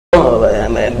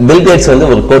Bill Gates வந்து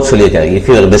ஒரு code சொல்லியிருக்காரு, if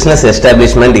your business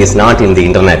establishment is not in the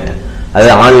internet, அது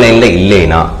ஆன்லைன்ல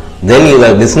இல்லைனா then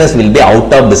your business will be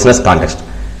out of business context.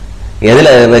 எதுல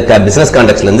பிசினஸ்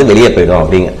கான்டெக்ட்ல இருந்து வெளியே போயிடும்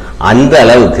அப்படிங்க. அந்த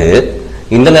அளவுக்கு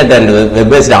internet and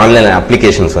web based online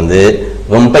applications வந்து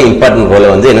ரொம்ப இம்பார்ட்டன்ட் ரோலை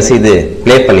வந்து என்ன செய்து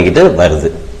ப்ளே பண்ணிக்கிட்டு வருது.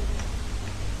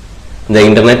 இந்த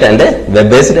internet and web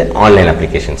based online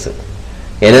applications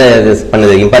என்ன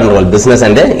பண்ணுது, important role business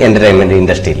and entertainment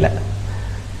இண்டஸ்ட்ரியில்.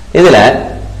 இதுல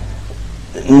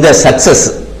இந்த சக்சஸ்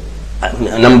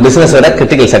நம்ம பிசினஸோட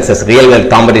கிரிட்டிக்கல் சக்சஸ், ரியல்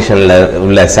வேர்ல்ட் காம்படிஷன்ல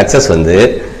உள்ள சக்சஸ் வந்து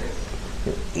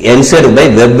ensured by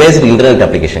web based internet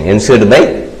application, ensured by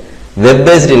web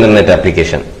based internet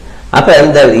application. அப்ப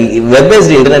இந்த web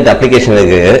based internet application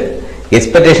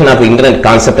expectation of internet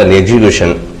concept and execution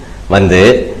வந்து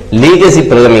legacy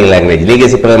programming language.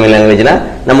 legacy programming languageனா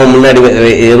நம்ம முன்னாடி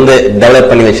இருந்து develop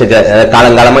பண்ணி வச்சிருக்க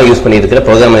காலங்காலமா யூஸ் பண்ணி இருக்கிற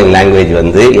ப்ரோக்ராமிங் லாங்குவேஜ்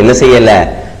வந்து என்ன செய்யல,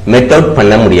 மெட் அவுட்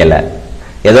பண்ண முடியல.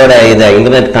 எதோட இந்த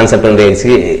இன்டர்நெட் கான்செப்ட்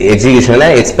எக்ஸிகியூஷன்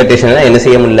எக்ஸ்பெக்டேஷன் என்ன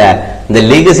செய்ய முடியல, இந்த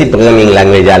லீகசி ப்ரோக்ராமிங்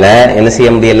லாங்குவேஜால என்ன செய்ய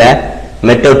முடியல,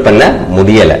 மெட் அவுட் பண்ண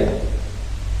முடியல.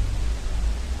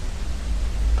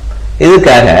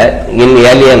 இதுக்காக இன்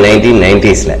earlier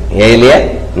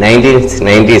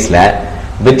 1990s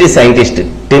British scientist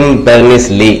dim Bernice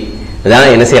லீ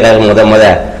தான் என்ன செய்யறாரு, முத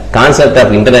concept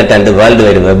of internet and world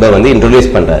wide வெப்பை வந்து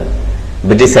இன்ட்ரோடியூஸ் பண்றாரு.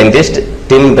 British scientist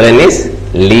dim Bernice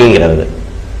லீங்கிறவர்.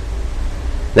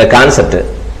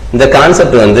 இந்த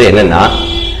கான்செப்ட் வந்து என்னன்னா,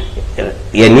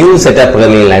 a new set of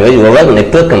programming language over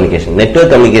network communication. network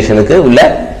communicationக்கு உள்ள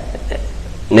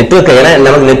நெட்வொர்க், ஏன்னா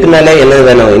நமக்கு நெட்னாலே என்ன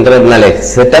வேணும், இன்டர்நெட்னாலே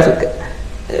செட் ஆஃப்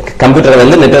கம்ப்யூட்டரை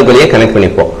வந்து நெட்வொர்க் வழியே கனெக்ட்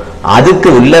பண்ணிப்போம். அதுக்கு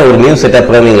உள்ள ஒரு new set of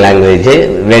programming language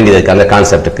வேண்டியது இருக்கு அந்த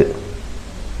கான்செப்டுக்கு.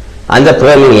 அந்த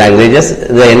ப்ரோக்ராமிங் லாங்குவேஜஸ்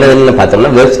என்னதுன்னு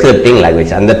பார்த்தோம்னா வெப் ஸ்கிரிப்டிங்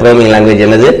லாங்குவேஜ். அந்த ப்ரோக்ராமிங் லாங்குவேஜ்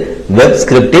என்னது, வெப்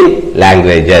ஸ்கிரிப்டிங்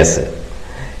லாங்குவேஜஸ்.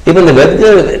 இப்போ இந்த வெப்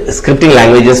ஸ்கிரிப்டிங்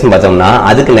லாங்குவேஜஸ் பார்த்தோம்னா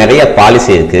அதுக்கு நிறைய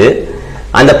பாலிசி இருக்கு.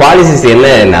 அந்த பாலிசிஸ்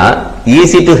என்னன்னா,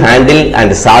 easy to handle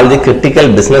and solve the critical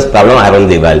business problem around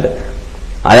the world.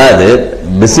 அதாவது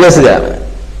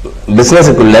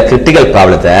பிசினஸுக்குள்ள கிரிட்டிக்கல்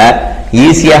ப்ராப்ளத்தை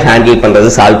ஈஸியா ஹேண்டில் பண்றது,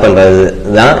 சால்வ் பண்றது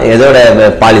தான் எதோட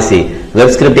பாலிசி,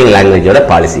 வெப் ஸ்கிரிப்டிங் லாங்குவேஜோட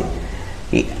பாலிசி.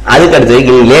 அதுக்கடுத்து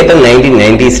இன் லேட்டர்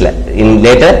 1990s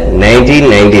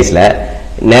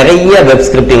நிறைய வெப்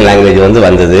ஸ்கிரிப்டிங் லாங்குவேஜ் வந்து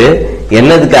வந்தது.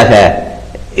 என்னதுக்காக,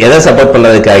 எதை சப்போர்ட்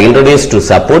பண்றதுக்காக, introduce to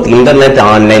support internet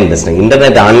online business.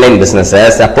 Internet online business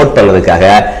support பண்றதுக்காக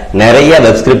நிறைய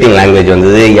வெப் ஸ்கிரிப்டிங் லாங்குவேஜ்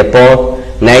வந்தது. எப்போ,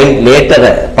 லேட்டர்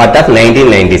பார்ட் ஆஃப்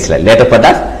 1990s.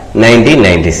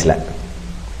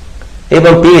 இப்போ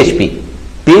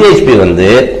PHP வந்து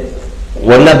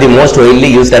one of the most widely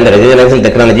used and recognised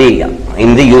technology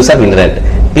in the use of internet.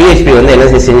 PHP வந்து என்ன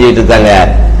செஞ்சுட்டு இருக்காங்க,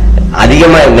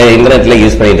 அதிகமா இன்டர்நெட்ல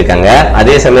யூஸ் பண்ணிட்டு இருக்காங்க.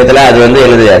 அதே சமயத்துல அது வந்து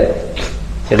என்னது,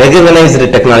 ரெகக்னைஸ்டு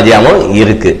டெக்னாலஜியாவும்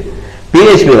இருக்கு.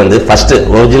 PHP வந்து ஃபர்ஸ்ட்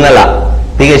ஒரிஜினலா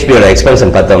PHPயோட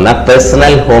எக்ஸ்பென்ஷன் பார்த்தோம்னா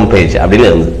பர்சனல் ஹோம் பேஜ் அப்படின்னு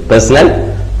இருந்தது. பர்சனல்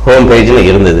ஹோம் பேஜ்னு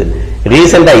இருந்தது.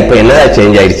 ரீசெண்டா இப்போ என்னதான்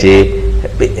சேஞ்ச் ஆயிடுச்சு,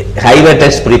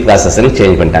 ஹைப்பர்டெக்ஸ்ட் ப்ரீ ப்ராசஸர்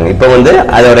சேஞ்ச் பண்ணிட்டாங்க. இப்போ வந்து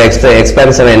அதோட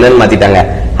எக்ஸ்பென்ஷன் என்னன்னு மாத்திட்டாங்க,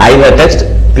 ஹைப்பர்டெக்ஸ்ட்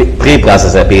ப்ரீ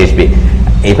ப்ராசஸர் PHP.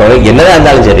 இப்போ என்னதான்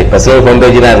இருந்தாலும் சரி, பர்சனல் ஹோம்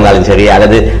பேஜா இருந்தாலும் சரி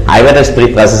அல்லது ஹைப்பர்டெக்ஸ்ட் ப்ரீ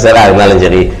ப்ராசஸரா இருந்தாலும்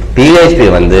சரி, PHP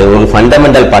வந்து ஒரு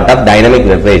fundamental part of dynamic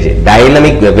web page.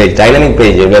 Dynamic web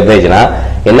பேஜ்னா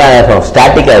என்ன ஆகும்,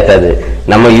 ஸ்டாட்டிக்கா இருக்காது.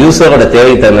 நம்ம யூசரோட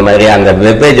தேவைக்கு தகுந்த மாதிரி அந்த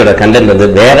வெப் பேஜோட கண்டென்ட் வந்து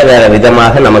வேற வேற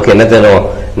விதமாக நமக்கு என்ன தரும்,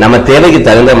 நம்ம தேவைக்கு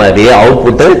தகுந்த மாதிரி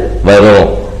அவுட்புட் வரும்.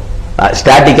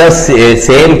 ஸ்டாட்டிக்கா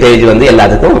சேம் பேஜ் வந்து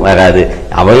எல்லாத்துக்கும் வராது.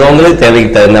 அவங்களுக்கு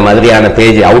தேவைக்கு தகுந்த மாதிரியான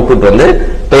பேஜ் அவுட்புட் வந்து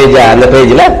அந்த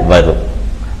பேஜ்ல வரும்.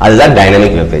 அதுதான்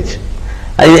டைனமிக் வெப் பேஜ்.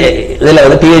 இதுல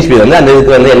வந்து PHP வந்து அந்த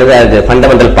இதுக்கு வந்து என்ன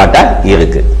ஃபண்டமெண்டல் பார்ட்டா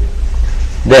இருக்கு.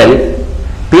 தென்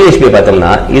PHP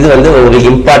பார்த்தோம்னா இது வந்து ஒரு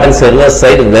important server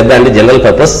side web and general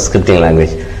purpose scripting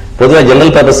language. பொதுவாக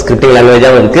ஜெனரல் பர்பஸ் ஸ்கிரிப்டிங்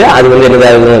லாங்குவேஜாகவும் இருக்கு. அது வந்து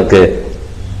என்னதான் இருக்கு,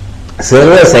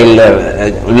 சர்வர் சைட்ல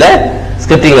உள்ள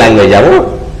ஸ்கிரிப்டிங் லாங்குவேஜாகவும்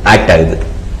ஆக்ட் ஆகுது.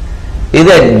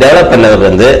 இதை டெவலப் பண்ணவர்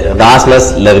வந்து ராஸ்மஸ்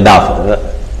லெர்டாஃப்.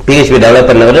 PHP டெவலப்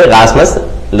பண்ணவர் ராஸ்மஸ்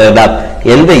லெர்டாஃப்.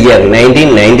 எந்த இயர்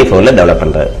 1994ல டெவலப்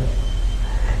பண்றாரு.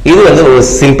 இது வந்து ஒரு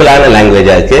சிம்பிளான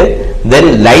லாங்குவேஜா இருக்கு. தென்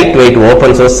light weight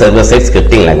open source server side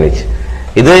scripting language.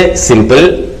 இது simple,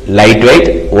 light weight,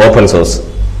 open source.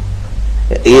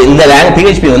 இந்த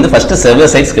PHP வந்து first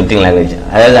server side scripting language.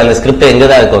 அதாவது அந்த ஸ்கிரிப்ட் எங்க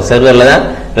தான் இருக்கும், சர்வர்ல தான்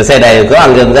ரிசைட் ஆயிருக்கும்,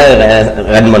 அங்க இருந்து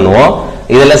ரன் பண்ணுவோம்.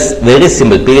 இதுல வெரி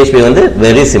சிம்பிள். PHP வந்து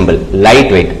very simple,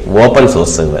 light weight, open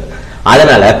source server.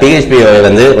 அதனால PHP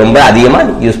வந்து ரொம்ப அதிகமா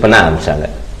யூஸ் பண்ண ஆரம்பிச்சாங்க.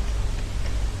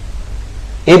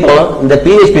 இப்போ இந்த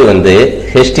PHP வந்து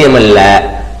HTML,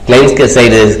 client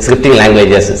side scripting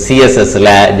languages சிஎஸ்எஸ்ல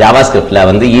ஜாவாஸ்கிரிப்ட்ல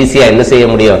வந்து ஈஸியா என்ன செய்ய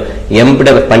முடியும்,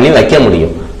 எம்பெட் பண்ணி வைக்க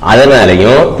முடியும்.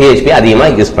 அதனாலையும் PHP அதிகமா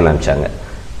யூஸ் பண்ண ஆரம்பிச்சாங்க.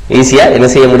 ஈஸியா என்ன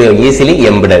செய்ய முடியும், ஈஸிலி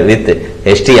எம்பெட் வித்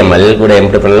HTML கூட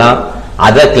எம்பெட் பண்ணலாம்.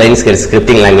 Other client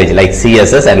scripting language like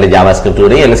CSS and JavaScript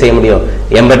கூட என்ன செய்ய முடியும்,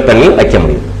 எம்பெட் பண்ணி வைக்க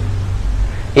முடியும்.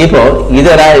 இப்போ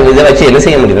இதை வச்சு என்ன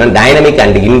செய்ய முடியும்னா dynamic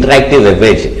and interactive web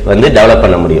page வந்து டெவலப்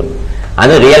பண்ண முடியும்.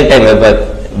 அது real time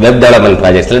web development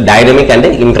ப்ராஜெக்ட்ஸ்ல dynamic and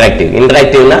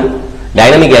இன்டராக்டிவ்னா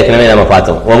dynamic ஏற்கனவே நம்ம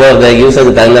பார்த்தோம். ஒவ்வொரு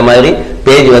யூசருக்கு தகுந்த மாதிரி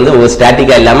பேஜ் வந்து ஒரு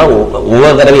ஸ்டாட்டிக்கா இல்லாம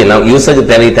ஒவ்வொரு தடவையும் யூசருக்கு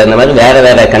தேவைக்கு தகுந்த மாதிரி வேற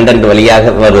வேற கண்டென்ட்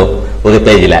வழியாக வரும் ஒரு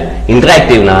பேஜ்ல.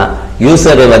 இன்டராக்டிவ்னா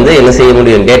யூசர் வந்து என்ன செய்ய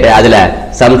முடியும், டேட்டா அதுல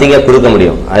சம்திங்கை கொடுக்க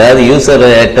முடியும். அதாவது யூசர்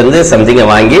வந்து சம்திங்கை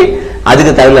வாங்கி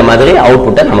அதுக்கு தகுந்த மாதிரி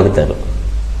அவுட்புட்டை நமக்கு தரும்.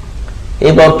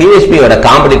 இப்போ PHPயோட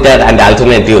காம்படிட்டர் அண்ட்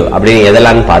ஆல்டர்னேட்டிவ் அப்படின்னு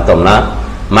எதெல்லாம் பார்த்தோம்னா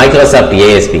Microsoft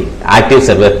ASP active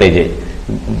server page,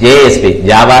 JSP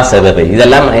Java server page,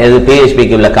 இதெல்லாம்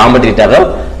PHPக்கு உள்ள காம்படிட்டரும்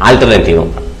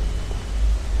ஆல்டர்னேட்டிவும்.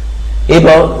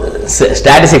 இப்போ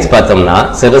ஸ்டாட்டிஸ்டிக்ஸ் பார்த்தோம்னா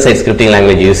server side scripting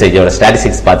language யூசேஜோட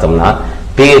statistics பார்த்தோம்னா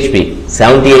PHP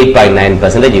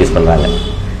 78.9% யூஸ் பண்றாங்க.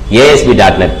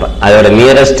 ASP.NET அதோட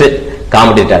nearest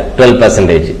competitor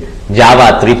 12%, Java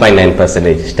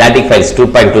 3.9%, static files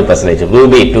 2.2%,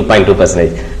 Ruby 2.2%,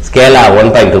 Scala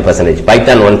 1.2%,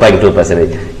 Python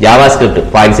 1.2%, JavaScript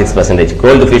 0.6%,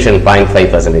 Cold Fusion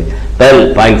 0.5%, Perl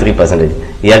 0.3%,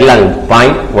 Erlang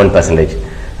 0.1%.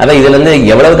 அப்ப இதுல இருந்து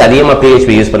எவ்வளவுக்கு அதிகமா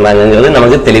PHP யூஸ் பண்றாங்கங்கிறது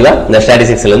நமக்கு தெளிவா இந்த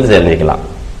ஸ்டாட்டிஸ்டிக்ஸ்ல இருந்து தெரிஞ்சுக்கலாம்.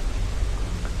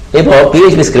 இப்போ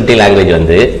PHP ஸ்கிரிப்டிங் லாங்குவேஜ்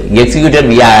வந்து எக்ஸிக்யூட்டட்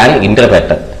via an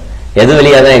interpreter. எது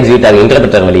வழியா தான் எக்ஸிக்யூட் ஆகும்,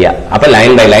 இன்டர்பிரட்டர் வழியா. அப்ப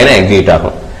லைன் பை லைனா எக்ஸிக்யூட்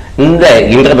ஆகும். இந்த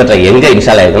இன்டர்பிரட்டர் எங்க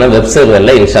இன்ஸ்டால் ஆயிருக்கும்னா வெப்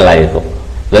சர்வர்ல இன்ஸ்டால் ஆயிருக்கும்.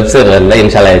 வெப் சர்வர்ல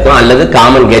இன்ஸ்டால் ஆயிருக்கும் அல்லது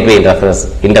காமன் கேட்வே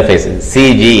இன்டர்ஃபேஸ்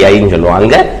CGI ன்னு சொல்லுவோம்.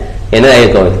 அங்க என்ன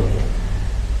ஆயிருக்கும்,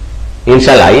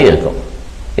 இன்ஸ்டால் ஆகி இருக்கும்.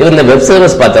 இப்போ இந்த வெப்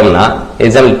சர்வர்ஸ் பார்த்தோம்னா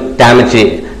example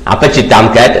Apache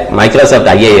Tomcat, Microsoft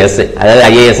IIS, அதாவது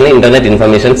IIS இன்டர்நெட்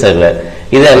இன்ஃபர்மேஷன் சர்வர்.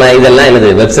 இதெல்லாம் என்னது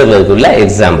வெப் சர்வருக்குள்ள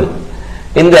எக்ஸாம்பிள்.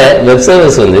 இந்த வெப்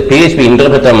சர்வர்ஸ் வந்து PHP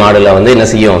இன்டர்பிரட்டர் மாடலை வந்து என்ன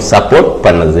செய்யும், சப்போர்ட்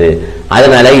பண்ணுது.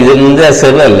 அதனால இந்த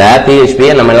சர்வர்ல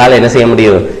PHP நம்மளால என்ன செய்ய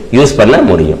முடியும், யூஸ் பண்ண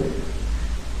முடியும்.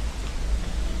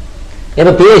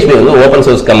 இப்ப PHP வந்து open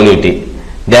source community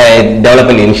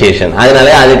development initiation.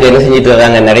 அதனால அதுக்கு என்ன செஞ்சுட்டு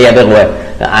இருக்காங்க, நிறைய பேர்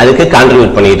அதுக்கு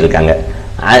கான்ட்ரிபியூட் பண்ணிட்டு இருக்காங்க.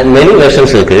 மெனி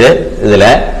வெர்ஷன்ஸ் இருக்கு. இதுல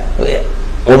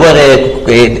ஒவ்வொரு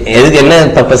எதுக்கு என்ன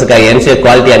பர்பஸுக்காக ensure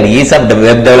quality and is of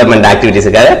web development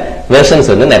ஆக்டிவிட்டிஸுக்காக versions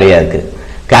வந்து நிறைய இருக்கு.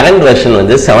 கரண்ட் வெர்ஷன்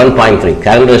வந்து 7.3.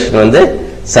 கரண்ட் வெர்ஷன் வந்து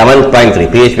 7.3.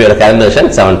 PHPயோட கரண்ட் வெர்ஷன்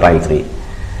 7.3.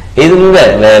 இந்த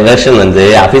வெர்ஷன் வந்து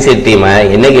அபிஷியல் டீம்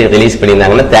என்னைக்கு ரிலீஸ்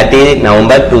பண்ணியிருந்தாங்கன்னா 30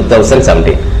 November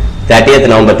 2017. 30th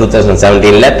November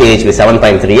 2017ல PHP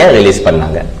 7.3 release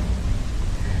பண்ணாங்க.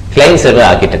 Client server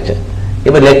architecture.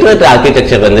 இப்போ நெட்வொர்க்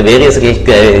ஆர்கிடெக்சர் வந்து various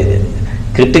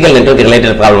critical network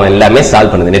related problem எல்லாமே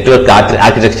சால்வ் பண்ணுது. நெட்வொர்க்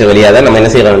ஆர்கிடெக்சர் வழியா தான் நம்ம என்ன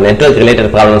செய்யறோம், நெட்வொர்க் ரிலேட்டட்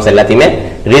ப்ராப்ளம்ஸ் எல்லாத்தையுமே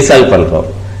ரீசால்வ் பண்றோம்.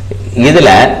 இதுல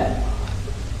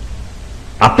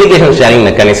அப்ளிகேஷன் ஷேரிங்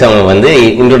மெக்கானிசம் வந்து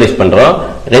இன்ட்ரோடியூஸ் பண்றோம்.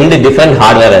 ரெண்டு டிஃபரெண்ட்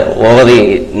ஹார்ட்வேர் ஒவ்வொரு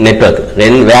நெட்வொர்க்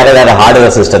வேற வேற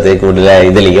ஹார்ட்வேர் சிஸ்டத்துக்கு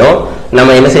இதுலயும்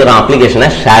நம்ம என்ன செய்யறோம், அப்ளிகேஷனை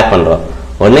ஷேர் பண்றோம்.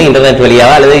 ஒன்னு இன்டர்நெட்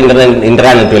வழியாவோ அல்லது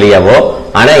இன்டர்நெட் வழியாவோ.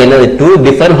 ஆனா என்னது, 2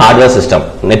 different hardware system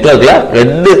நெட்வொர்க்ல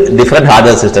 2 different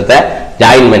hardware சிஸ்டத்தை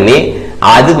ஜாயின் பண்ணி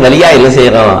அது வழியா என்ன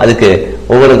செய்யறோம், அதுக்கு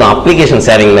ஒவ்வொருக்கும் அப்ளிகேஷன்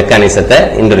ஷேரிங் மெக்கானிசத்தை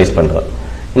இன்ட்ரோடியூஸ் பண்றோம்.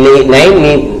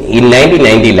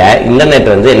 1990ல இன்டர்நெட்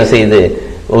வந்து என்ன செய்யுது,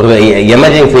 ஒரு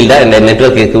எமர்ஜிங் ஃபீல்டா, இந்த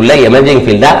நெட்வொர்க்கு உள்ள எமர்ஜிங்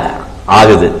ஃபீல்டா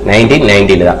ஆகுது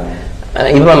 1990ல தான்.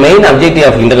 இப்போ மெயின் அப்ஜெக்டிவ்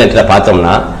ஆஃப் இன்டர்நெட்ல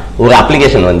பார்த்தோம்னா ஒரு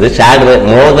அப்ளிகேஷன் வந்து shirt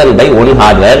more then by one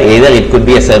hardware, either it could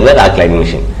be a server or client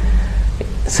machine.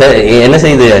 என்ன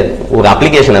செய்யுது, ஒரு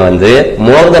அப்ளிகேஷனை வந்து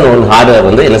மோர் தென் ஒன் ஹார்ட்வேர்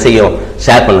வந்து என்ன செய்யும்,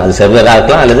 ஷேர் பண்ணும். அது சர்வரா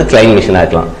இருக்கலாம் அல்லது கிளைண்ட் மிஷினா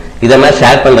இருக்கலாம். இதை மாதிரி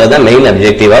ஷேர் பண்றது தான் main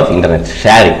objective of internet,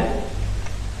 sharing.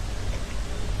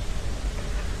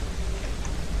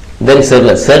 தென்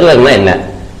சர்வர்னா என்ன,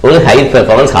 ஒரு high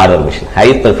performance hardware machine. High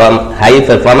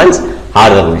performance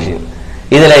hardware machine.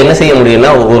 இதுல என்ன செய்ய முடியும்னா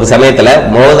ஒரு சமயத்துல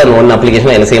மோர் தென் ஒன்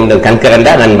அப்ளிகேஷன் என்ன செய்ய முடியும்,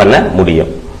 கன்கரண்டா ரன் பண்ண முடியும்.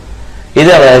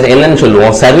 இது என்னன்னு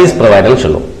சொல்லுவோம், சர்வீஸ் ப்ரொவைடர்னு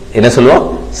சொல்லுவோம். என்ன சொல்லுவோம்,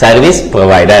 சர்வீஸ்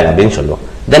ப்ரொவைடர் அப்படின்னு சொல்லுவோம்.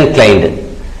 தென் கிளைண்ட்.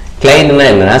 கிளைண்ட்னா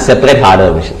என்னன்னா செப்பரேட்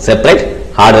ஹார்ட்வேர்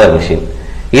மிஷின்.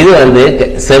 இது வந்து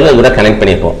சர்வர் கூட கனெக்ட்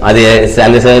பண்ணிப்போம். அது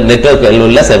அந்த நெட்வொர்க்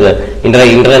உள்ள சர்வர்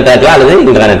இன்டர்நெட்டா இருக்கலாம் அல்லது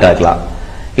இன்டர்நெட்டா இருக்கலாம்.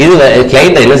 இது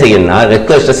கிளைண்ட் என்ன செய்யணும்னா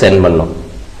ரெக்வெஸ்ட்டை சென்ட்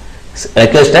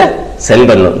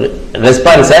பண்ணும்,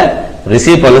 ரெஸ்பான்ஸை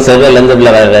ரிசீவ் பண்ணும். சர்வர்ல இருந்து உள்ள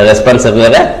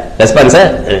ரெஸ்பான்ஸை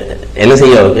என்ன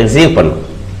செய்யும், ரிசீவ் பண்ணும்.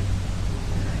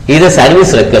 இது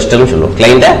சர்வீஸ் ரெக்வெஸ்ட்னு சொல்லுவோம்.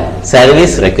 கிளைண்ட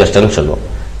சர்வீஸ் ரெக்வெஸ்ட்னு சொல்லுவோம்.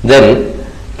 தென்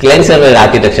கிளைண்ட் சர்வர்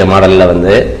ஆர்கிடெக்சர் மாடல்ல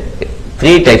வந்து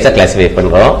three types of classify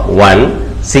பண்றோம். One,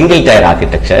 single tier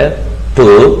architecture.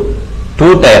 Two,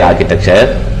 two tier architecture.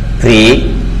 Three,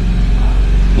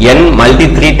 n multi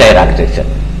three tier architecture.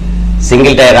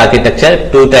 Single tier architecture,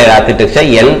 two tier architecture,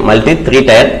 n multi three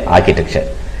tier architecture.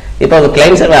 இப்போ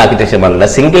client server architecture மாடல்ல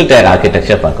single tier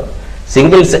architecture பார்க்கும்.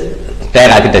 Single tier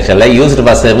architectureல used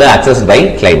for server accessed by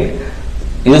client.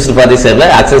 Used for the server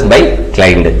accessed by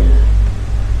client.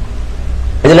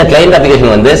 இதுல client application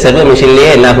வந்து server machineலயே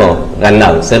என்ன ஆகும்? Run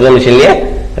ஆகும். server machineலயே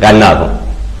run ஆகும்.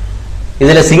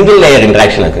 இதுல single layer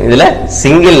interaction இருக்கும். இதுல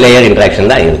single layer interaction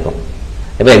தான் இருக்கும்.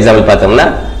 இப்போ எக்ஸாம்பிள் பார்த்தோம்னா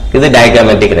இது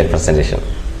diagrammatic representation.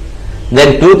 Then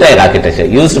two tier architecture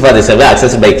used for the server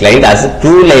accessed by client as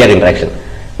two layer interaction.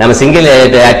 நம்ம single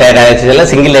tier architecture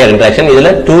single layer interaction, இதுல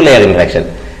two layer interaction.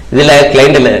 இதுல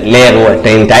client layer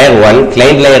tier 1,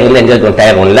 client layer வந்து எங்க இருக்கும்?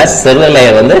 tier 1ல, server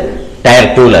layer வந்து tier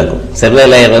 2ல இருக்கும். server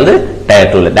layer வந்து tier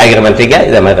 2ல. diagrammatic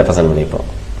இத மாதிரி ரெப்ரசன்ட் பண்ணிப்போம்.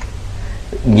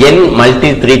 n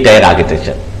multi three tier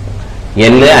architecture.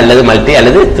 n அல்லது multi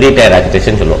அல்லது three tier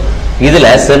architecture சொல்லுவோம். இதுல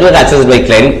server accessed by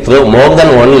client through more than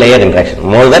one layer interaction.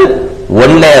 more than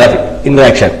one layer of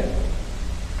interaction.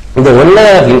 இந்த one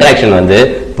layer of interaction வந்து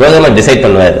programmer decide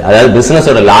பண்ணுவார். அதாவது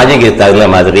பிசினஸோட logic தகுந்த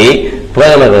மாதிரி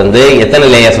புரோகிராமர் வந்து எத்தனை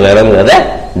லேயர்ஸ் வேணும்ங்கறத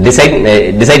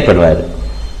டிசைட் பண்ணுவார்.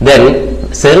 தென்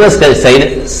சர்வர் சைடு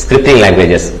ஸ்கிரிப்டிங்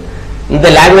லாங்குவேஜஸ். இந்த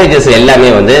லாங்குவேஜஸ் எல்லாமே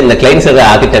வந்து இந்த கிளையன்ட் சர்வர்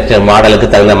ஆர்க்கிடெக்சர் மாடலுக்கு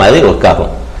தகுந்த மாதிரி ஒர்க்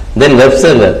ஆகும். தென் web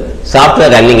server,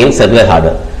 software running in server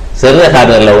hardware. Server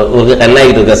ஹார்ட்வேர்ல ஒரு ரன்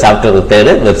ஆகிட்டு இருக்க சாஃப்ட்வேர்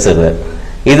பேரு வெப் சர்வர்.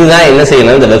 இதுதான் என்ன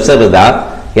செய்யணும்? இந்த வெப் சர்வர் தான்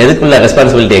எதுக்குள்ள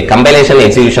responsibility? Compilation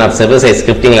execution of server side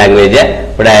scripting language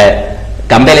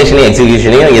compilation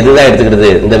எக்ஸிகியூஷனையும் எதுதான் எடுத்துக்கிறது?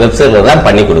 இந்த வெப் சர்வர் தான்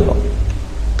பண்ணி கொடுக்கும்.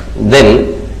 தென்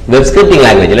வெப் ஸ்கிரிப்டிங்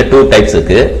லாங்குவேஜ்ல டூ டைப்ஸ்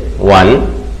இருக்கு. One,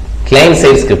 client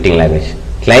side scripting language.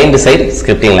 Client side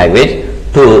scripting language.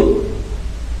 Two,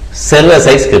 server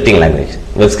side scripting language.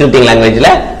 Web scripting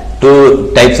லாங்குவேஜ்ல two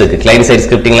types இருக்கு. Client side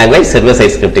scripting language, server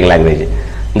side scripting language.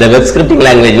 இந்த web scripting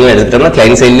language எடுத்துட்டோம்னா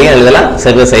client சைட்லயும் எழுதலாம்,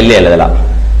 server சைட்லயும் எழுதலாம்.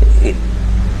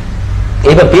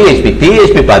 இப்ப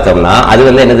PHP பார்த்தோம்னா அது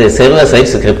வந்து என்னது? Server side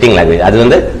scripting language. அது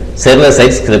வந்து சர்வர்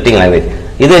சைடு ஸ்கிரிப்டிங் லாங்குவேஜ்.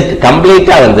 இது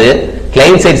கம்ப்ளீட்டா வந்து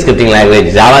client side scripting language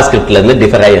Java ஸ்கிரிப்ட்ல இருந்து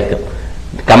டிஃபர் ஆகிருக்கும்.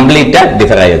 கம்ப்ளீட்டா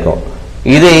டிஃபர் ஆகிருக்கும்.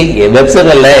 இது வெப்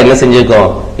சர்வர்ல என்ன செஞ்சிருக்கோம்?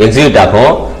 எக்ஸிக்யூட்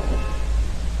ஆகும்.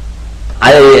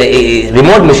 அது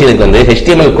ரிமோட் மிஷினுக்கு வந்து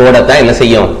HTML கோடை தான் என்ன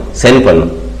செய்யும்? சென்ட்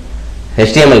பண்ணும்.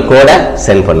 HTML கோடை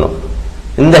சென்ட் பண்ணும்.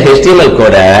 இந்த HTML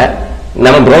கோடை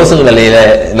நம்ம ப்ரௌசர் வழியில,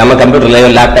 நம்ம கம்ப்யூட்டர்லயோ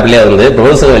லேப்டாப்லயோ வந்து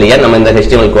ப்ரௌசர் வழியா நம்ம இந்த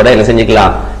HTML கோடை என்ன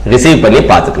செஞ்சுக்கலாம்? ரிசீவ் பண்ணி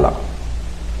பார்த்துக்கலாம்.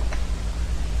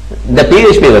 இந்த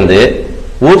PHP வந்து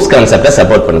ஊப்ஸ் கான்செப்டை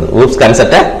சப்போர்ட் பண்ணுது. ஊப்ஸ்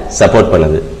கான்செப்டை சப்போர்ட்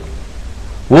பண்ணுது.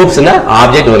 ஊப்ஸ்னா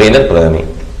ஆப்ஜெக்ட் ஓரியன்டட் ப்ரோக்ராமிங்.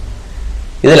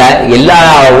 இதுல எல்லா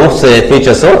ஊப்ஸ்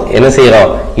ஃபீச்சர்ஸும் என்ன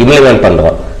செய்யறோம்? இம்ப்ளிமெண்ட்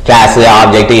பண்றோம். கிளாஸ்,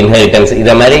 ஆப்ஜெக்ட், இன்ஹெரிட்டன்ஸ்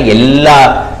இத மாதிரி எல்லா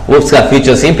ஊப்ஸ்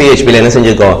ஃபீச்சர்ஸையும் PHPல என்ன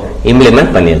செஞ்சிருக்கோம்?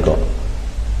 இம்ப்ளிமெண்ட் பண்ணியிருக்கோம்.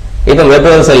 இப்ப வெப்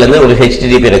ப்ரௌசர்ல இருந்து ஒரு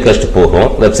HTTP ரெக்வெஸ்ட் போகும்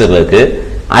வெப் சர்வருக்கு.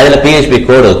 அதுல PHP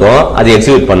கோட் இருக்கும். அது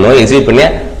எக்ஸிக்யூட் பண்ணும். எக்ஸிக்யூட் பண்ணி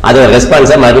அதோட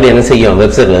ரெஸ்பான்ஸை மறுபடியும் என்ன செய்யும்?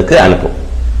 வெப் சர்வருக்கு அனுப்பும்.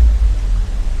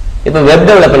 இப்ப வெப்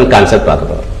டெவலப்மெண்ட் கான்செப்ட்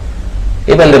பார்க்கிறோம்.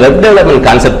 இப்ப இந்த வெப் டெவலப்மெண்ட்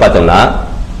கான்செப்ட் பார்த்தோம்னா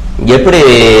எப்படி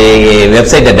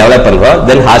வெப்சைட்டை டெவலப் பண்றோம்,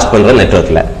 தென் ஹாஸ்ட் பண்றோம்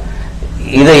நெட்வொர்க்ல.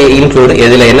 இதை இன்க்ளூட்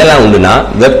இதுல என்னெல்லாம் உண்டுனா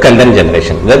web content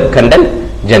generation, web content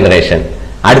generation,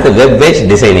 அடுத்து வெப் பேஜ்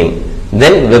டிசைனிங்,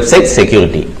 தென் வெப்சைட்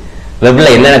செக்யூரிட்டி. வெப்ல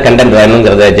என்னென்ன கண்டென்ட்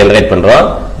வேணுங்கிறத ஜெனரேட் பண்றோம்.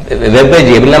 வெப் பேஜ்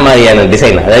என்ன மாதிரியான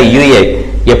டிசைன், அதாவது UI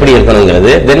எப்படி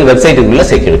இருக்கணுங்கிறது, தென் வெப்சைட்டுக்குள்ள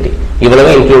செக்யூரிட்டி,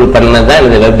 இவ்வளவு இன்க்ளூட் பண்ணதான்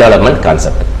இந்த வெப் டெவலப்மெண்ட்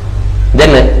கான்செப்ட்.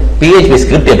 தென் PHP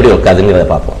ஸ்கிரிப்ட் எப்படி ஒர்க் ஆகுதுங்கிறத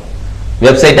பார்ப்போம்.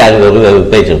 வெப்சைட் அது ஒரு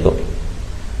வெப் பேஜ் இருக்கும்.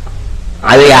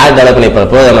 அதை யார் டெவலப் பண்ணிருப்பாரு?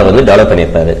 ப்ரோகிராமர் வந்து டெவலப்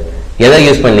பண்ணிருப்பாரு. எதை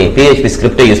யூஸ் பண்ணி? PHP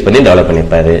ஸ்கிரிப்டை யூஸ் பண்ணி டெவலப்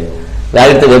பண்ணிருப்பாரு.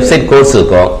 அடுத்து வெப்சைட் கோட்ஸ்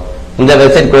இருக்கும். இந்த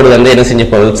வெப்சைட் கோடு வந்து என்ன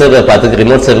செஞ்சுப்போம்? வெப் சர்வர் பார்த்துக்கு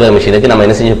ரிமோட் சர்வர் மிஷினுக்கு நம்ம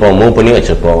என்ன செஞ்சுப்போம்? மூவ் பண்ணி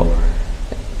வச்சிருப்போம்.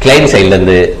 கிளையன்ட் சைட்ல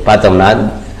இருந்து பார்த்தோம்னா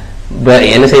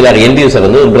என்ன செய்வார்? எண்ட் யூசர்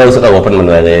வந்து ஒரு ப்ரௌசரை ஓபன்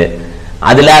பண்ணுவாரு.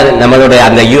 அதுல நம்மளோட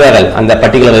அந்த URL, அந்த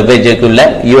பர்டிகுலர் வெப் பேஜுக்குள்ள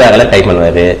URL டைப்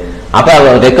பண்ணுவாரு. அப்ப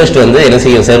ரெக்வெஸ்ட் வந்து என்ன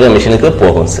செய்யும்? சர்வர் மிஷினுக்கு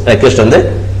போகும். ரெக்வெஸ்ட் வந்து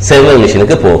சர்வர்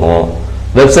மிஷினுக்கு போகும்.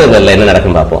 வெப் சர்வர்ல என்ன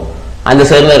நடக்கும் பார்ப்போம். அந்த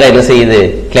சர்வர் என்ன செய்யுது?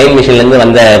 கிளையன்ட் மிஷின்ல இருந்து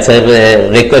வந்த சர்வர்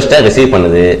ரெக்வெஸ்ட்டை ரிசீவ்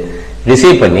பண்ணுது.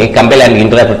 ரிசீவ் பண்ணி compile and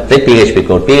interpret PHP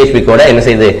code. PHP கோட என்ன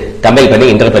செய்யுது? கம்பைல் பண்ணி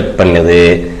இன்டர்பிரட் பண்ணுது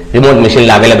ரிமோட்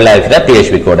மிஷின்ல அவைலபிளா இருக்கிற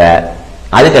PHP கோட.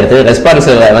 அதுக்கடுத்து ரெஸ்பான்ஸ்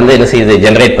வந்து என்ன செய்யுது?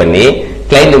 ஜெனரேட் பண்ணி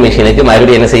கிளையன்ட் மிஷினுக்கு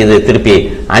மறுபடியும் என்ன செய்யுது? திருப்பி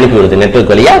அனுப்பி விடுது.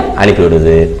 நெட்வொர்க் வழியா அனுப்பி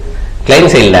விடுது.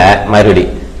 கிளையன்ட் சைட்ல மறுபடி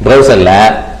ப்ரௌசர்ல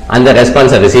அந்த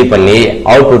ரெஸ்பான்ஸை ரிசீவ் பண்ணி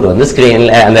அவுட்புட் வந்து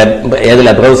ஸ்கிரீன்ல அந்த எதுல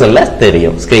ப்ரௌசர்ல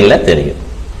தெரியும், ஸ்கிரீன்ல தெரியும்.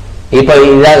 இப்போ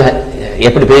இதாக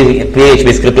எப்படி PHP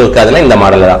ஸ்கிரிப்ட் இருக்காதுன்னா இந்த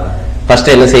மாடல் தான்.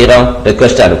 ஃபர்ஸ்ட் என்ன செய்யறோம்?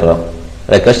 ரெக்வெஸ்ட் அனுப்புறோம்.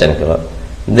 ரெக்வஸ்ட் அனுப்புறோம்.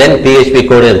 தென் PHP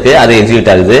கோடு இருக்கு, அது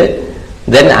எக்ஸிக்யூட் ஆகுது.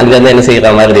 தென் அங்க இருந்து என்ன செய்யற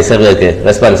மாதிரி சர்வருக்கு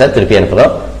ரெஸ்பான்ஸா திருப்பி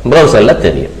அனுப்புறோம். ப்ரௌசர்ல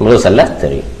தெரியும்.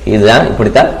 இதுதான்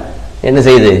இப்படித்தான் என்ன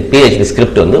செய்யுது PHP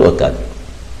ஸ்கிரிப்ட் வந்து ஒர்க் ஆகுது.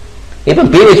 இப்போ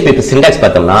PHP சிண்டாக்ஸ்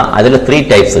பார்த்தோம்னா அதுல 3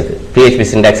 டைப்ஸ் இருக்கு. PHP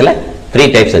சிண்டாக்ஸ்ல 3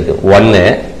 டைப்ஸ் இருக்கு. 1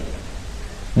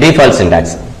 default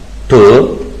syntax, 2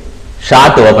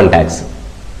 short open tax,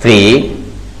 3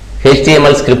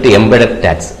 HTML script embedded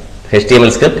tax.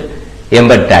 HTML script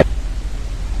embed tax.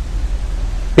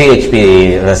 PHP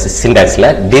சிண்டாக்ஸ்ல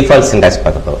default syntax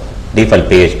பார்க்க போறோம். Default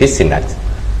PHP syntax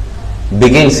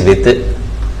begins with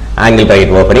angle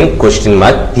bracket opening question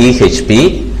mark PHP,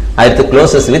 அடுத்து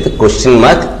closes with question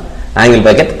mark angle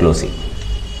bracket closing.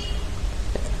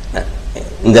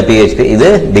 இந்த PHP இது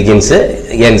begins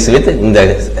ends with இந்த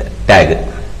tag.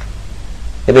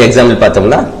 இப்போ example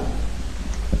பார்த்தோம்னா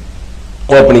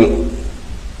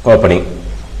opening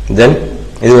then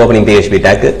இது opening PHP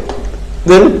tag,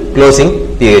 then closing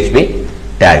PHP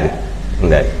tag.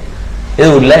 இந்த இது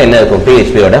உள்ள என்ன இருக்கும்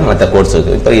PHP ஓட மற்ற கோட்ஸ்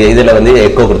இருக்கு. இப்போ இதுல வந்து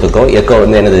எக்கோ கொடுத்துருக்கோம். எக்கோ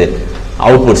வந்து என்னது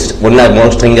அவுட்புட் ஒன் ஆர்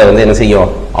மோர் ஸ்ட்ரிங்கை வந்து என்ன செய்யும்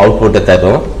அவுட்புட்டை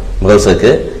தரும்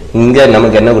ப்ரௌசருக்கு. இங்க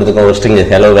நமக்கு என்ன கொடுத்துருக்கோம் ஒரு ஸ்ட்ரிங்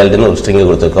ஹலோ வேர்ல்டுன்னு ஒரு ஸ்ட்ரிங்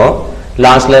கொடுத்துருக்கோம்.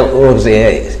 லாஸ்ட்ல ஒரு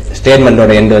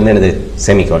ஸ்டேட்மெண்டோட எண்ட் வந்து என்னது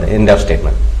செமிகோன், எண்ட் ஆஃப்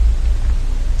ஸ்டேட்மெண்ட்.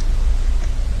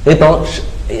 இப்போ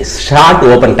ஷார்ட்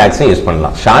ஓபன் டாக்ஸ்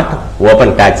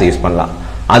யூஸ் பண்ணலாம்.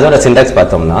 அதோட சிண்டாக்ஸ்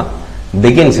பார்த்தோம்னா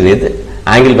begins with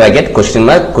angle bracket question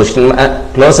mark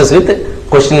closes with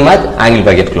question mark angle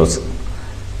bracket close.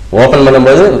 Open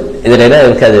பண்ணும்போது இதுல என்ன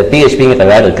இருக்காது PHPங்கிற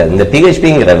வேர்டு இருக்காது. இந்த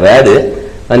PHPங்கிற வேர்டு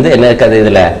வந்து என்ன இருக்காது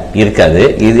இதுல இருக்காது.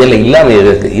 இதுல இல்லாம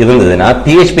இருந்ததுன்னா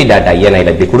php.ini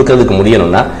இப்படி கொடுக்கிறதுக்கு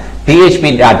முடியணும்னா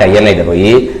php.ini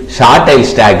போய் ஷார்ட் டைல்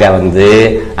ஸ்டாக் வந்து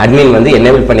அட்மின் வந்து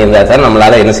எனேபிள் பண்ணியிருந்தா தான்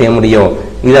நம்மளால என்ன செய்ய முடியும்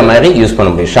இத மாதிரி யூஸ் பண்ண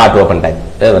முடியும். ஷார்ட் ஓபன் டாக்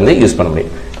வந்து யூஸ் பண்ண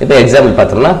முடியும். இப்போ எக்ஸாம்பிள்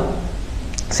பார்த்தோம்னா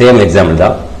சேம் எக்ஸாம்பிள்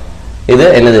தான். இது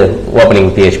என்னது opening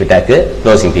PHP talk,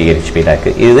 closing PHP talk,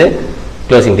 இது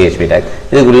க்ளோசிங் PHP டாக்.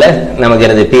 இதுக்குள்ள நமக்கு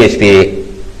என்னது PHP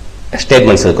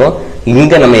ஸ்டேட்மெண்ட்ஸ் இருக்கும்.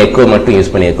 இங்க நம்ம எக்கோ மட்டும்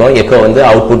யூஸ் பண்ணியிருக்கோம். எக்கோ வந்து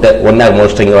அவுட்புட் ஒன் ஆர்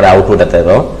மோர் ஸ்ட்ரிங்கோட அவுட்புட்டை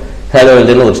தரும். ஹலோ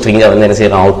வேர்ல்டுன்னு ஒரு ஸ்ட்ரிங்கை வந்து என்ன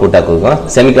செய்யறோம் அவுட்புட்டாக கொடுக்கும்.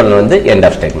 செமிகோலன் வந்து எண்ட்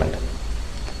ஆஃப் ஸ்டேட்மெண்ட்.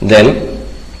 தென்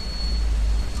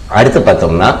அடுத்து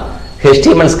பார்த்தோம்னா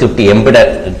HTML ஸ்கிரிப்ட்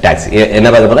எம்பெடட் டாக்ஸ். என்ன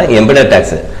பார்க்க போறோம் எம்பெடட்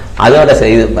டாக்ஸ். அதோட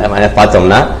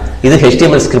பார்த்தோம்னா இது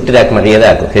HTML ஸ்கிரிப்ட் டாக் மாதிரியே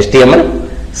தான் இருக்கும். HTML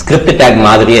ஸ்கிரிப்ட் டாக்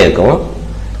மாதிரியே இருக்கும்.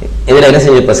 இதுல என்ன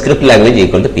செஞ்சிருப்போம் script language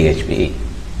equal to PHP.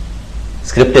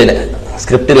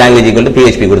 Script language equal to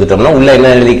PHP கொடுத்துட்டோம்னா உள்ள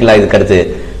என்ன எழுதிக்கலாம் இதுக்கு அடுத்து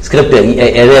ஸ்கிரிப்ட்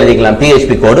எதை எழுதிக்கலாம்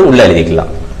PHP கோடு உள்ள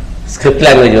எழுதிக்கலாம். ஸ்கிரிப்ட்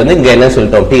லாங்குவேஜ் வந்து இங்க என்ன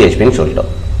சொல்லிட்டோம் PHPன்னு சொல்லிட்டோம்.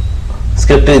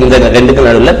 ஸ்கிரிப்ட் இந்த ரெண்டுக்கு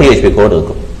நடுவில் PHP கோடு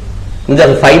இருக்கும். இந்த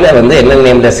ஃபைலை வந்து என்ன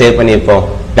நேம்ல சேவ் பண்ணியிருப்போம்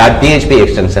 .php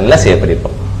எக்ஸ்டென்ஷன்ல சேவ்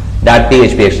பண்ணியிருப்போம்.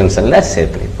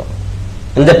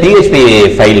 இந்த PHP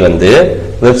ஃபைல் வந்து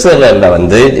வெப் சர்வர்ல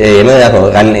வந்து என்ன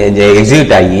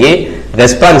எக்ஸிக்யூட் ஆகி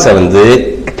ரெஸ்பான்ஸை வந்து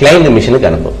கிளைண்ட் மிஷினுக்கு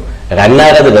அனுப்பும். ரன்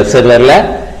ஆகிறது வெப் சர்வர்ல,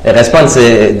 ரெஸ்பான்ஸ்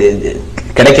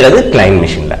கிடைக்கிறது கிளைண்ட்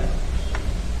மிஷின்ல.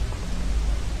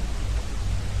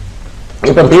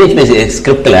 இப்போ PHP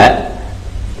ஸ்கிரிப்ட்ல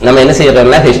நம்ம என்ன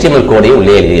செய்யறோம்னா HTML கோடையும்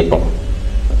உள்ளே எழுதியிருப்போம்.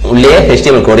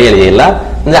 HTML கோடையும் எழுதிடலாம்.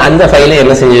 அந்த ஃபைலை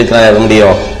என்ன செஞ்சிருக்க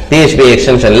முடியும் PHP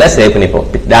எக்ஸ்டென்ஷன்ல சேவ் பண்ணிப்போம்.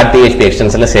 .php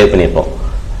எக்ஸ்டென்ஷன்ல சேவ் பண்ணிப்போம்.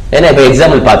 ஏன்னா இப்போ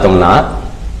எக்ஸாம்பிள் பார்த்தோம்னா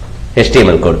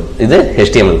HTML கோட், இது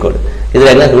HTML கோட்.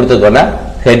 இதுல என்ன கொடுத்துருக்கோம்னா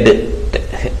ஹெட்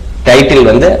டைட்டில்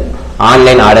வந்து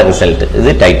ஆன்லைன் ஆர்டர் ரிசல்ட்,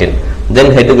 இது டைட்டில்.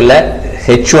 தென் ஹெட்டுக்குள்ள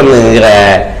H1ங்கிற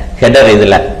ஹெடர்,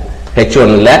 இதுல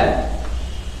H1ல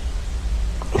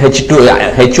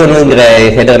H1ங்கிற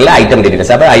ஹெடர்ல ஐட்டம்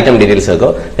டீடைல்ஸ், அப்ப ஐட்டம் டீடைல்ஸ்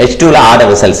இருக்கும். H2ல ஆர்டர்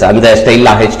ரிசல்ட்ஸ், அந்த ஸ்டைல்ல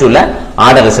H2ல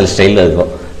ஆர்டர் ரிசல்ட் ஸ்டைல்ல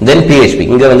இருக்கும். தென் PHP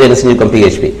இங்க வந்து என்ன செஞ்சிருக்கோம்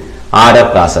PHP ஆர்டர்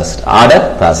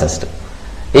ப்ராசஸ்ட்.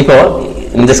 இப்போ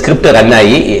இந்த ஸ்கிரிப்ட் ரன்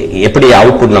ஆகி எப்படி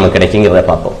அவுட்புட் நமக்கு கிடைக்குங்கிறத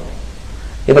பார்ப்போம்.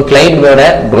 இப்போ கிளைண்டோட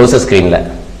ப்ரௌசர் ஸ்கிரீன்ல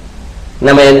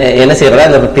நம்ம என்ன செய்யறோம்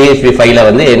அந்த PHP ஃபைலை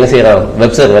வந்து என்ன செய்யறோம்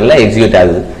வெப் சர்வர்ல எக்ஸிக்யூட்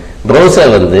ஆகுது.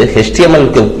 ப்ரௌசர் வந்து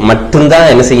HTMLக்கு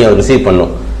மட்டும்தான் என்ன செய்யும் ரிசீவ்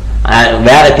பண்ணும்.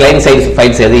 வேற கிளைண்ட் சைட்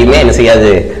ஃபைல்ஸ் எதையுமே என்ன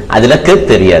செய்யாது அதுலக்கு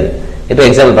தெரியாது. இப்போ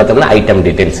எக்ஸாம்பிள் பார்த்தோம்னா ஐட்டம்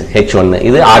டீடைல்ஸ் H1,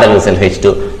 இது order result H2,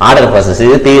 order process,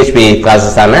 இது PHP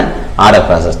ப்ராசஸ் ஆன ஆர்டர்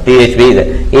ப்ராசஸ் PHP. இது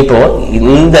இப்போ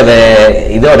இந்த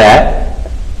இதோட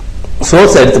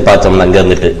சோர்ஸ் எடுத்து பார்த்தோம்னா அங்க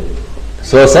இருந்துட்டு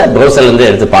சோர்ஸை ப்ரௌசர்ல இருந்து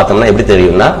எடுத்து பார்த்தோம்னா எப்படி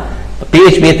தெரியும்னா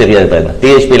PHP தெரியாது பாருங்க.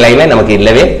 PHP லைன்ல நமக்கு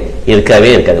இருக்கவே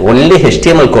இருக்காது. ஒன்லி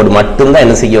HTML கோட் மட்டும்தான்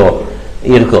என்ன செய்யும்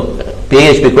இருக்கும்.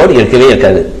 PHP கோட் இருக்கவே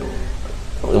இருக்காது.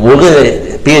 ஒரு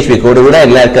PHP கோடு கூட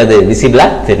என்ன இருக்காது விசிபிளா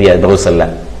தெரியாது ப்ரௌசர்ல.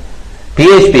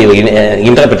 PHP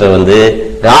இன்டர்பிரட்டர் வந்து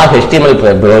HTML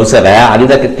ப்ரௌசரை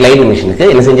அந்த கிளைண்ட் மிஷினுக்கு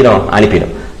என்ன செஞ்சிடும்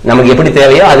அனுப்பிடும். நமக்கு எப்படி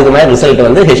தேவையோ அதுக்கு மேல ரிசல்ட்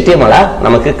வந்து HTML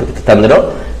நமக்கு தந்துடும்.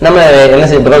 நம்ம என்ன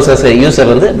செய்ய ப்ரௌசர்ஸ்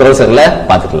யூசர் வந்து ப்ரௌசர்ல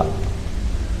பார்த்துக்கலாம்.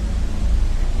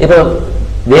 இப்போ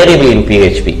வேரியபிள் இன்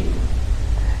PHP,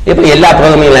 இப்போ எல்லா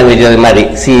ப்ரோக்ராமிங் லாங்குவேஜ் மாதிரி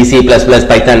C++,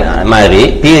 பைத்தான் மாதிரி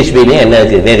PHP-லயும் என்ன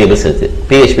இருக்கு? வேரியபிள்ஸ் இருக்கு.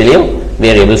 PHP-லயும்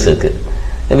வேரியபிள்ஸ் இருக்கு.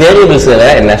 வேரியபிள்ஸ்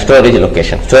என்ன? Storage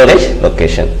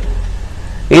location.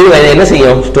 இது என்ன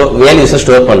செய்யும்? வேல்யூஸை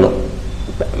ஸ்டோர் பண்ணும்.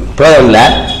 ப்ரோக்ராம்ல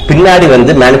பின்னாடி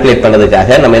வந்து மேனிபுலேட் பண்ணதுக்காக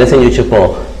நம்ம என்ன செஞ்சு வச்சுப்போம்?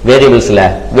 வேரியபிள்ஸ்ல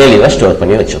வேல்யூவை ஸ்டோர்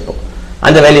பண்ணி வச்சுப்போம்.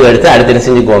 அந்த வேல்யூ எடுத்து அடுத்து என்ன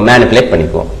செஞ்சுக்குவோம்? மேனிபுலேட்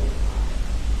பண்ணிக்குவோம்.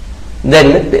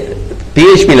 தென்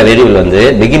PHP-ல வேரியபிள் வந்து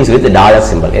begins with டாலர்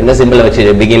சிம்பிள். என்ன சிம்பிள் வச்சு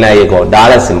பிகின் ஆகிருக்கும்?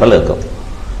 டாலர் சிம்பிள் இருக்கும்.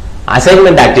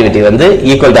 அசைன்மெண்ட் ஆக்டிவிட்டி வந்து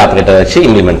ஈக்குவல் டு ஆபரேட்டர் வச்சு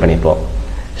இம்ப்ளிமெண்ட் பண்ணிப்போம்.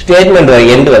 ஸ்டேட்மெண்ட்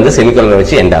எண்ட் வந்து செமிகோலன்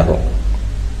வச்சு எண்ட் ஆகும்.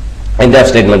 எண்ட் ஆஃப்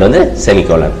ஸ்டேட்மெண்ட் வந்து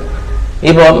செமிகோலன்.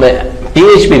 இப்போ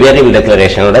PHP வேரியபிள்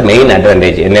டெக்ளரேஷனோட மெயின்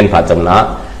அட்வான்டேஜ் என்னன்னு பார்த்தோம்னா,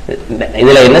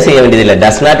 இதுல என்ன செய்ய வேண்டியது இல்லை,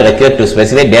 does not require to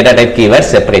specify data type keyword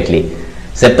separately.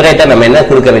 செப்பரேட்டா நம்ம என்ன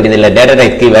கொடுக்க வேண்டியது இல்லை, டேட்டா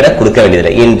டைப் கீவேர்டை கொடுக்க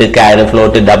வேண்டியதில்லை. இன்ட், கேர்,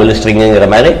 ஃப்ளோட், டபுள் ஸ்ட்ரிங்குங்கிற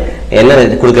மாதிரி என்ன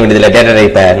கொடுக்க வேண்டியதில்லை, டேட்டா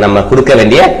டைப்பை நம்ம கொடுக்க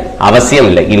வேண்டிய அவசியம்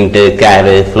இல்லை. Int, care,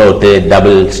 float,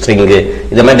 double string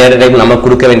இந்த மாதிரி டேட்டா டைப் நம்ம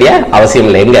கொடுக்க வேண்டிய அவசியம்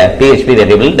இல்லை எங்க PHP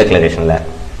வேரியபிள் டெக்ளரேஷன்ல.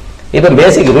 இப்போ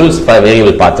பேசிக் ரூல்ஸ்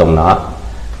வேரியபிள் பார்த்தோம்னா,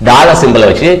 டாலர் சிம்பிளை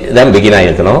வச்சு தான் பிகின்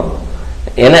ஆகிருக்கணும்.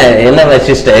 என்ன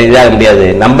வச்சு இதாக முடியாது,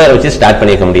 நம்பர் வச்சு ஸ்டார்ட்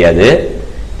பண்ணிக்க முடியாது.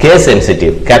 Case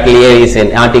sensitive, capital A is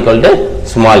not equal to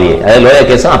small a, அதாவது லோயர்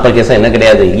கேஸும் அப்பர் கேஸும் என்ன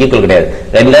கிடையாது, ஈக்குவல் கிடையாது.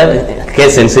 ரெண்டும்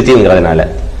கேஸ் சென்சிட்டிவ்ங்கிறதுனால.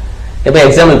 இப்போ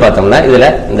எக்ஸாம்பிள் பார்த்தோம்னா இதுல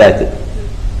இந்த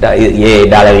 $A, $A,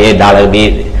 $A_1,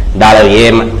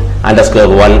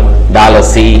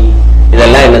 $C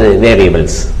இதெல்லாம் என்னது?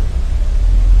 வேரியபிள்ஸ்.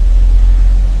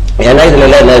 ஏன்னா இதுல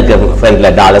எல்லாம் என்ன இருக்கு? ஃப்ரண்ட்ல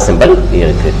டாலர் சிம்பிள்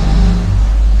இருக்கு.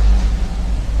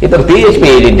 இப்போ PHP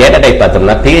டேட்டா டைப்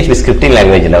பார்த்தோம்னா, PHP ஸ்கிரிப்டிங்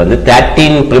லாங்குவேஜ்ல வந்து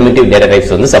 13 பிரிமிட்டிவ் டேட்டா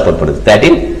டைப்ஸ் வந்து சப்போர்ட் பண்ணுது.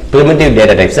 13 பிரிமிட்டிவ்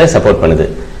டேட்டா டைப்ஸை சப்போர்ட் பண்ணுது.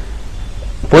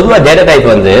 பொதுவா டேட்டா டைப்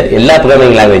வந்து எல்லா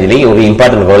ப்ரோக்ராமிங் லாங்குவேஜ்லயும் ஒரு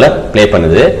இம்பார்ட்டன்ட் ரோலை பிளே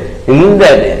பண்ணுது. இந்த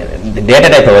டேட்டா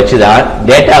டைப்பை வச்சுதான்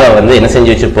டேட்டாவை வந்து என்ன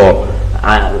செஞ்சு வச்சுப்போம்?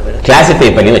 கிளாசிஃபை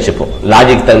பண்ணி வச்சுப்போம்.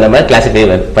 லாஜிக் தகுந்த மாதிரி கிளாசிஃபை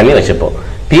பண்ணி வச்சுப்போம்.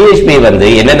 PHP வந்து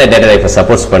என்னென்ன டேட்டா டைப்பை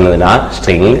சப்போர்ட்ஸ் பண்ணுதுன்னா,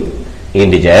 string,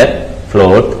 integer,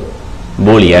 float,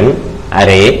 Boolean,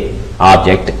 array,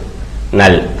 object,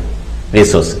 நல்,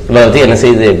 ரிசோர்ஸ் இவ்வளவு வந்து என்ன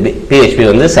செய்யுது? PHP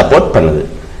வந்து சப்போர்ட் பண்ணுது.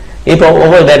 இப்போ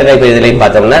ஒவ்வொரு டேட்டா டைப் இதுலையும்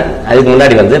பார்த்தோம்னா, அதுக்கு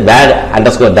முன்னாடி வந்து வேர்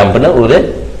அண்டர்ஸ்கோர் டம்ப்னு ஒரு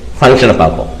ஃபங்க்ஷனை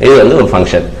பார்ப்போம். இது வந்து ஒரு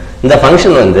ஃபங்க்ஷன். இந்த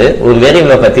ஃபங்க்ஷன் வந்து ஒரு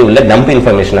வேரியபிளை பற்றி உள்ள டம்ப்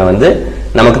இன்ஃபர்மேஷனை வந்து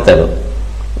நமக்கு தரும்.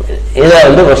 இதில்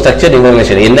வந்து ஒரு ஸ்ட்ரக்சர்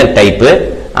இன்ஃபர்மேஷன், என்ன டைப்பு,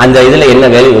 அந்த இதில் என்ன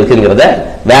வேல்யூ இருக்குங்கிறத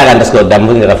வேர் அண்டர்ஸ்கோர்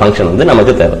டம்ப்ங்கிற ஃபங்க்ஷன் வந்து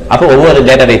நமக்கு தரும். அப்போ ஒவ்வொரு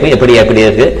டேட்டா டைப்பும் எப்படி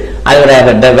இருக்கு, அதோட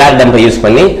வேர் டம்பை யூஸ்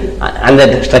பண்ணி அந்த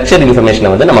ஸ்ட்ரக்சர் இன்ஃபர்மேஷனை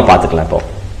வந்து நம்ம பார்த்துக்கலாம்.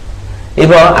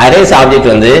 இப்போ அரேஸ் ஆப்ஜெக்ட்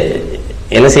வந்து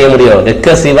என்ன செய்ய முடியும்?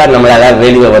 ரெக்கர்சிவா நம்மளால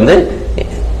வேல்யூவை வந்து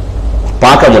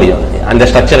பார்க்க முடியும். அந்த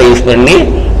ஸ்ட்ரக்சரை யூஸ் பண்ணி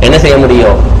என்ன செய்ய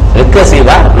முடியும்?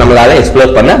 ரெக்கர்சிவா நம்மளால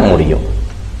எக்ஸ்ப்ளோர் பண்ண முடியும்.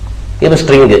 இப்போ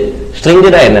ஸ்ட்ரிங்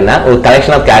என்னன்னா, ஒரு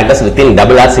collection of characters within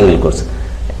double R single quotes.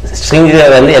 String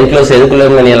வந்து என்க்ளோஸ் எதுக்குள்ள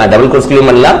பண்ணிடலாம்? டபுள் கோட்ஸ்குள்ளேயும்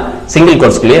பண்ணலாம், சிங்கிள்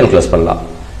கோட்ஸ்குள்ளேயும் என்க்ளோஸ் பண்ணலாம்.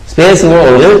 ஸ்பேஸும்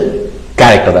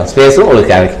ஒரு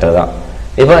கேரக்டர் தான்.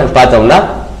 இப்போ பார்த்தோம்னா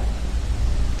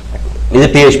இது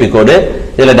PHP கோடு.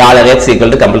 இதுல $x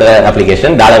equal to computer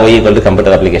application, $y equal to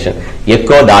computer application,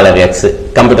 echo $x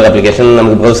computer application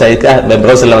நமக்கு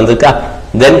ப்ரௌசர்ல வந்திருக்கா.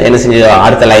 தென் என்ன செஞ்சு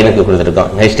அடுத்த லைனுக்கு கொடுத்துருக்கோம்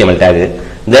HTML டேக்.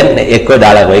 தென் எக்கோ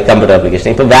 $y கம்ப்யூட்டர்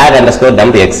அப்ளிகேஷன். இப்போ வேர் அண்டர்ஸ்கோர்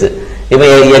டம்ப் x. இப்போ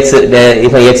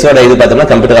எக்ஸோட இது பார்த்தோம்னா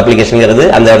கம்ப்யூட்டர் அப்ளிகேஷன்ங்கிறது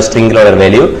அந்த ஸ்ட்ரிங்கோட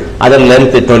வேல்யூ, அதோட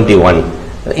லென்த் 21.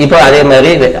 இப்போ அதே மாதிரி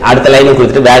அடுத்த லைனுக்கு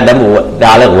கொடுத்துட்டு வேர் டம்ப்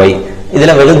 $y.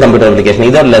 இதுல வெறும் கம்ப்யூட்டர் அப்ளிகேஷன்,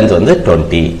 இதோட லென்த் வந்து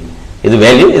 20. இது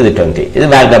வேல்யூ, இது 20. இது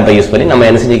வேர் டம்பை யூஸ் பண்ணி நம்ம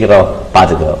என்ன செஞ்சுக்கிறோம்?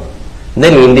 பார்த்துக்கிறோம்.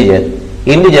 தென்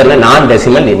இன்டிஜர்ல நான்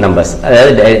டெசிமல் நம்பர்ஸ்,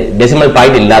 அதாவது டெசிமல்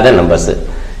பாயிண்ட் இல்லாத நம்பர்ஸ்.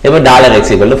 இப்போ $x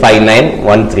ஈக்குவல் டு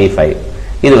 59135.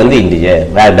 இது வந்து இன்டிஜர்.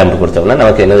 வேர் டம்ப் கொடுத்தோம்னா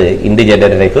நமக்கு என்னது? இன்டிஜர்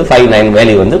டேட்டா டைப் 59,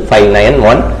 வேல்யூ வந்து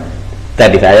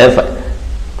 59135, அதாவது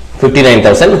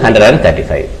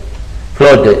 59,135.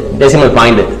 ஃப்ளோட் டெசிமல்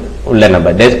பாயிண்ட் உள்ள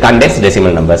நம்பர், கண்டெக்ஸ்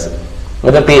டெசிமல் நம்பர்ஸ்.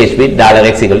 இப்போ PHP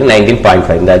 $x ஈக்குவல் டு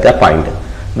 19.5 இந்த பாயிண்ட்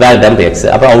வேர் டம்ப் x.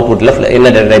 அப்போ அவுட்புட்ல என்ன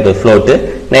டேட்டா டைப்? ஃப்ளோட்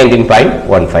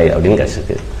 19.15 அப்படின்னு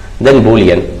கிடைச்சிருக்கு. தென்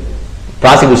Boolean,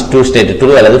 possible true state,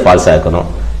 true அல்லது ஃபால்ஸா இருக்கணும்.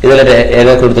 இதுல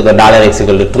என்ன கொடுத்துருக்கோம்? $x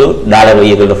equal to true, $y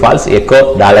equal to falls, echo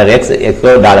 $x,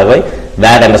 echo $y,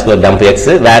 where underscore dump x,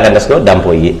 where underscore dump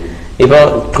y. இப்போ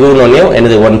ட்ரூனோனையும்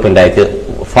என்னது 1 பிரிண்ட் ஆயிருக்கு,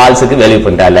 ஃபால்ஸுக்கு வேல்யூ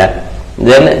பிரிண்ட் ஆகல.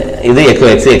 தென் இது எக்கோ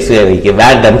x,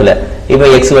 வேர் டம்ப்ல இப்போ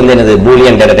x வந்து என்னது?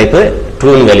 பூலியன் டேட்டா டைப்,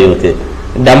 ட்ரூன் வேல்யூ இருக்கு.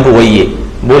 Dump y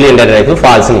Boolean data type,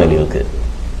 falls value இருக்கு.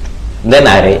 தென்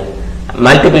அரே,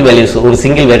 மல்டிபிள் வேல்யூஸ், ஒரு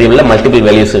சிங்கிள் வேரியபிள்ல மல்டிபிள்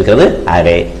வேல்யூஸ் இருக்கிறது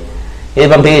அரே.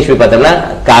 இப்போ PHP பார்த்தோம்னா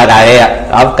car array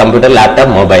of computer,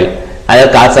 laptop, mobile,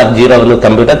 அதாவது காஸ் ஆஃப் 0 வந்து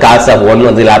கம்ப்யூட்டர், காஸ் ஆஃப் 1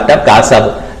 வந்து லேப்டாப், காஸ் ஆஃப்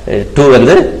 2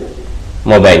 வந்து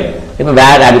மொபைல். இப்போ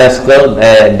வேர் அண்டர்ஸ்கோர்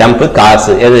டம்ப் காஸ்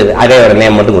எது அரேயோட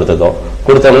நேம் மட்டும்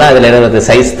கொடுத்தோம்னா அதுல என்ன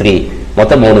சைஸ் 3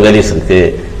 மொத்தம் 3 வேல்யூஸ் இருக்கு.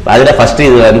 அதுல ஃபர்ஸ்ட்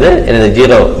இது வந்து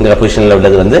 0ங்கிற பொசிஷன்ல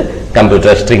உள்ளது வந்து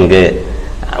கம்ப்யூட்டர் ஸ்ட்ரிங்கு,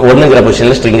 1ங்கிற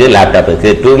பொசிஷன்ல ஸ்ட்ரிங்கு லேப்டாப் இருக்கு,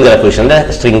 2ங்கிற பொசிஷன்ல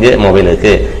ஸ்ட்ரிங்கு மொபைல்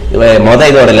இருக்கு.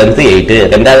 இதோட லென்த் 8,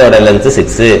 ரெண்டாவதோட லென்த்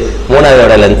 6,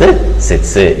 மூணாவதோட லென்த்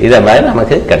 6. இதை மாதிரி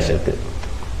நமக்கு கிடைச்சிருக்கு.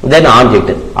 தென்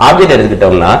ஆப்ஜெக்ட்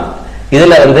எடுத்துக்கிட்டோம்னா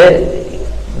இதுல வந்து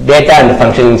data and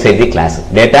function inside the class,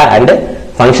 data and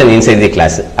function inside the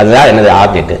class, அதுதான் என்னது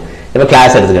ஆப்ஜெக்ட். இப்போ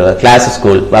கிளாஸ் எடுத்துக்கிறோம், class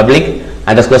school public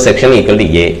underscore section equal to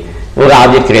ஏ, ஒரு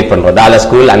ஆப்ஜெக்ட் கிரியேட் பண்றோம்,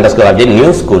 $school underscore object new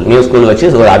school வச்சு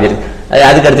ஒரு ஆப்ஜெக்ட்.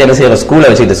 அதுக்கடுத்து என்ன செய்யறோம், ஸ்கூலை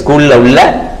வச்சுக்கிட்டு ஸ்கூல்ல உள்ள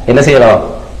என்ன செய்யறோம்,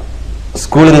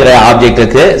 ஸ்கூலுங்கிற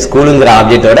ஆப்ஜெக்ட்டுக்கு ஸ்கூலுங்கிற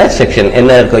ஆப்ஜெக்டோட செக்ஷன்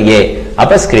என்ன இருக்கும் ஏ,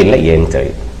 அப்ப ஸ்கிரீன்ல ஏன்னு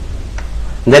தெரியும்.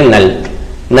 தென்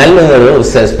நல்லுங்கிற ஒரு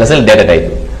ஸ்பெஷல் டேட்டா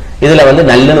டைப். இதுல வந்து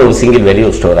நல்லுன்னு ஒரு சிங்கிள் வேல்யூ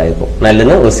ஸ்டோர் ஆயிருக்கும்,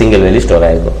 நல்லுன்னு ஒரு சிங்கிள் வேல்யூ ஸ்டோர்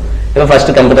ஆயிருக்கும். இப்போ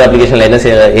ஃபர்ஸ்ட் கம்ப்யூட்டர் அப்ளிகேஷன்ல என்ன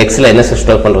செய்ய, எக்ஸ்ல என்ன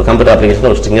ஸ்டோர் பண்றோம், கம்ப்யூட்டர் அப்ளிகேஷன்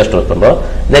ஒரு ஸ்ட்ரிங்கை ஸ்டோர் பண்றோம்,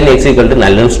 தென் எக்ஸ் ஈக்குவல் டு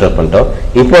நல்லுன்னு ஸ்டோர் பண்றோம்.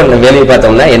 இப்போ வேல்யூ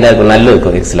பார்த்தோம்னா என்ன இருக்கும், நல்லு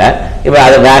இருக்கும் எக்ஸ்ல. இப்போ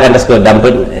அதை வேர் அண்டர்ஸ்கோர் டம்ப்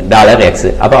 $x,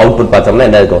 அப்போ அவுட்புட் பார்த்தோம்னா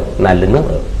என்ன இருக்கும், நல்லுன்னு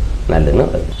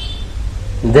வரும்.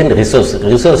 தென்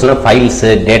ரிசோர்ஸ்னா ஃபைல்ஸ்,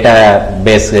 டேட்டா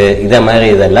பேஸ், இதை மாதிரி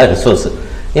இதெல்லாம் ரிசோர்ஸ்.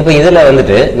 இப்போ இதுல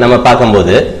வந்துட்டு நம்ம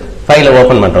பார்க்கும்போது ஃபைலை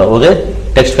ஓபன் பண்றோம், ஒரு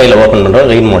டெக்ஸ்ட் ஃபைலை ஓபன் பண்றோம்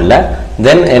ரீட் மோட்ல.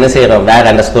 தென் என்ன செய்யறோம், வேர்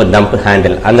அண்டர்ஸ்கோர் டம்ப்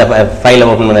ஹேண்டில், அந்த ஃபைலை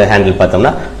ஓபன் பண்ண ஹேண்டில்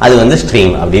பார்த்தோம்னா அது வந்து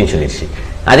ஸ்ட்ரீம் அப்படின்னு சொல்லிடுச்சு.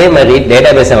 அதே மாதிரி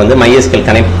டேட்டா பேஸை வந்து MySQL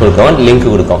கனெக்ட் கொடுக்கும், லிங்க்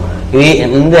கொடுக்கும்.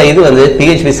 இந்த இது வந்து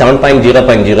PHP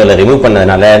 7.0.0ல ரிமூவ்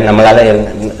பண்ணதுனால நம்மளால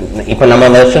இப்போ நம்ம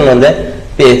வெர்ஷன் வந்து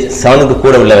 7க்கு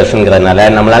கூட உள்ள வெர்ஷன்ங்கிறதுனால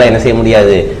நம்மளால என்ன செய்ய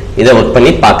முடியாது, இதை ஒர்க்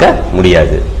பண்ணி பார்க்க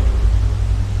முடியாது.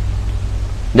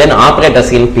 தென்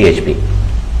ஆபரேட்டர்ஸ் இன் PHP.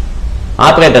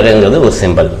 ஆபரேட்டர்ங்கிறது ஒரு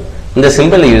சிம்பிள். இந்த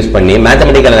சிம்பிள் யூஸ் பண்ணி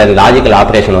மேத்தமெட்டிக்கல் அண்ட் லாஜிக்கல்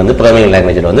ஆபரேஷன் வந்து ப்ரோக்ராமிங்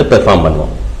லாங்குவேஜ்ல வந்து பெர்ஃபார்ம்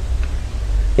பண்ணுவோம்.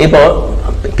 இப்போ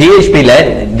PHPல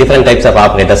different types of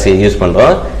operators use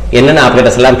பண்றோம். என்னென்ன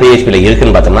ஆபரேட்டர்ஸ் எல்லாம் PHPல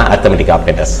இருக்குன்னு பார்த்தோம்னா arithmetic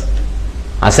operators,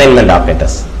 assignment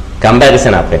operators,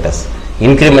 comparison operators,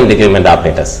 increment decrement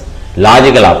operators,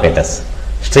 logical operators,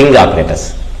 string operators.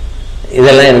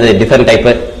 இதெல்லாம் இந்த different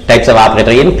types of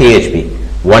operator in PHP.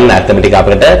 1 arithmetic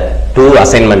operator, 2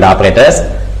 assignment operators,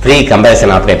 3 comparison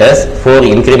operators, 4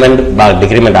 increment or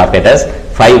decrement operators,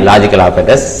 5 logical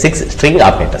operators, 6 string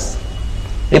operators.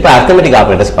 இப்போ arithmetic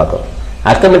operators பார்க்கும்.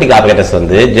 arithmetic operators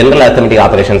வந்து general arithmetic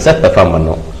operations perform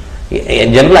பண்ணும்.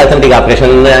 general arithmetic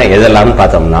operation எதெல்லாம்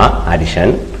பார்த்தோம்னா addition,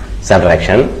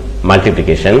 subtraction,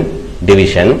 multiplication,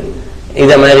 division,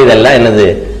 இத மாதிரி இதெல்லாம் என்னது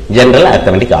general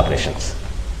arithmetic operations.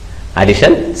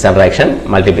 addition, subtraction,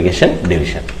 multiplication,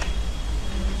 division.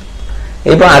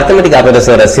 இப்போ arithmetic operators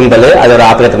சிம்பிள், அதோட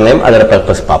ஆபரேட்டர் நேம், அதோட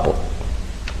பர்பஸ் பார்ப்போம்.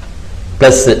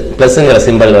 பிளஸ்ங்கிற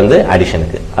சிம்பிள் வந்து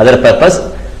அடிஷனுக்கு, அதோட பர்பஸ்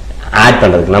ஆட்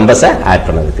பண்றதுக்கு, நம்பர்ஸை ஆட்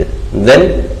பண்றதுக்கு. தென்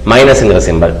மைனஸ்ங்கிற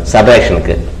சிம்பிள்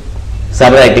சப்ட்ராக்ஷனுக்கு,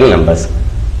 சப்ட்ராக்டிங் நம்பர்ஸ்.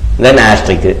 தென்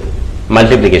ஆஸ்ட்ரிக்கு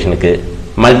மல்டிப்ளிகேஷனுக்கு,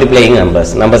 மல்டிப்ளையிங்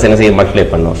நம்பர்ஸ் என்ன செய்ய மல்டிப்ளை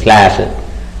பண்ணும். ஸ்லாஷ்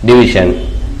டிவிஷன்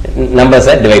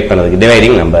நம்பர்ஸை டிவைட் பண்றதுக்கு,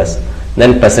 டிவைடிங் நம்பர்ஸ்.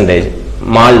 தென் பெர்சன்டேஜ்,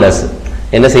 மால்லஸ்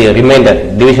என்ன செய்யும், ரிமைண்டர்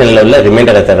டிவிஷன்ல உள்ள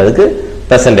ரிமைண்டரை தரதுக்கு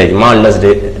பெர்சன்டேஜ் மால்லஸ்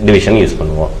டிவிஷன் யூஸ்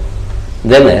பண்ணுவோம்.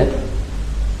 தென்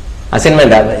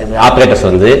அசைன்மெண்ட் ஆபரேட்டர்ஸ்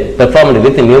வந்து பெர்ஃபார்ம்டு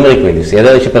வித் நியூமரிக் வேல்யூஸ், எதை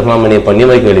வச்சு பெர்ஃபார்ம் பண்ணியிருப்போம்,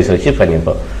 நியூமரிக் வேல்யூஸ் வச்சு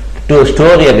பண்ணியிருப்போம். To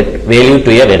store a value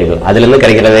to a variable, அதுல இருந்து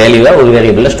கிடைக்கிற வேல்யூவை ஒரு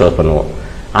வேரியபிள்ல ஸ்டோர் பண்ணுவோம்.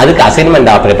 அதுக்கு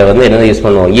அசைன்மெண்ட் ஆபரேட்டர் வந்து என்ன யூஸ்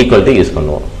பண்ணுவோம், ஈக்குவல் டு யூஸ்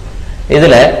பண்ணுவோம்.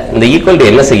 இதுல இந்த ஈக்குவல் டு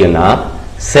என்ன செய்யும்னா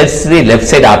sets the left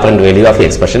side operand value of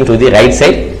expression to the right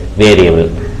side variable.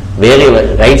 Variable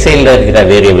right சைடுல இருக்கிற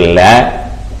வேரியபிள்ல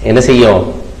என்ன செய்யும்,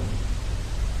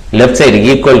 லெஃப்ட் சைடு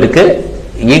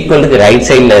ஈக்குவலுக்கு ரைட்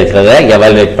சைடுல இருக்கிறத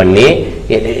எவாலுவேட் பண்ணி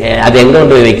அது எங்க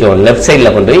கொண்டு போய் வைக்கும், லெஃப்ட் சைடுல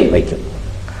கொண்டு போய் வைக்கும்.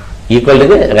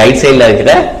 ஈக்குவலுக்கு ரைட் சைடுல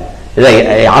இருக்கிற இதை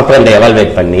ஆபரண்டை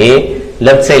எவாலுவேட் பண்ணி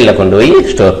லெஃப்ட் சைடுல கொண்டு போய்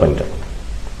ஸ்டோர் பண்ணிட்டோம்.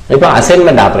 இப்போ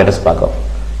அசைன்மெண்ட் ஆபரேட்டர்ஸ் பார்க்கும்.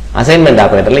 Assignment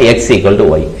ஆபரேட்டர்ல x equal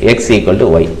to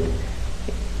y,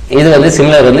 இது வந்து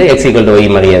சிமிலர் வந்து x ஈக்குவல் டு y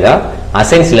மாதிரியே தான்.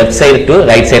 assigns left side to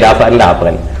right side of and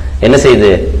operand. என்ன செய்யுது,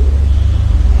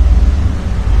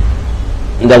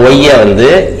 இந்த y வந்து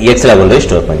x ல கொண்டு போய்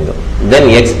ஸ்டோர் பண்ணிடும். then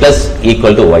x plus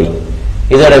equal to y,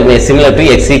 இதோட similar to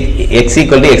x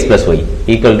equal to x plus y,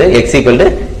 equal to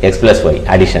x plus y,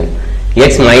 addition.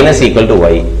 x minus equal to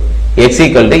y, x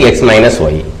equal to x minus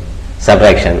y,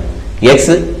 subtraction. x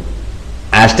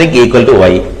asterisk equal to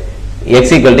y, x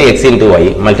equal to x into y,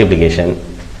 multiplication.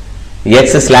 x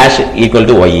slash equal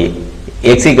to y,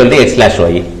 x equal to x slash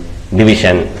y,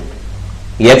 division.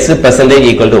 x percentage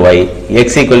equal to y,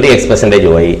 x equal to x percentage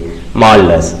y,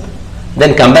 modulus.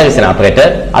 Then comparison operator,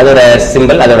 அதோட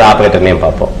symbol, அதோட operator name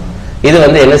பார்ப்போம். இது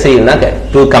வந்து என்ன செய்யும்னா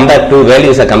to compare two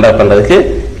values compare பண்றதுக்கு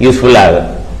useful ஆகும்.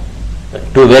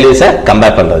 two values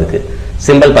compare பண்றதுக்கு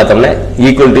சிம்பிள் பார்த்தோம்னா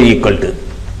equal to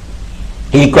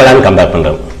ஈக்குவலான்னு கம்பேர்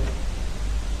பண்றோம்.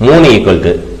 3 equal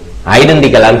to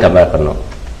ஐடென்டிக்கலான்னு கம்பேர் பண்ணோம்.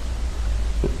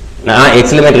 நான்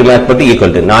எக்ஸ்க்ளமேட்டரி மார்க் போட்டு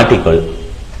equal to not equal,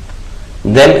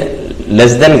 then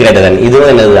less than greater than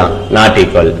இதுவும் என்னதுதான் not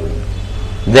equal,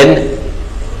 then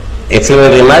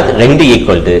exclamatory mark ரெண்டு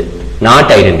equal to not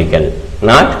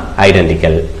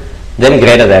identical, then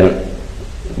greater than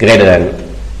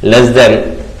less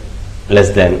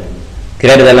than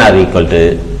greater than or equal to,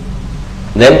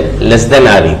 then less than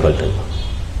or equal to.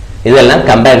 இதெல்லாம்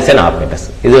comparison operators.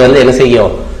 இது வந்து என்ன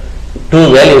செய்யும் two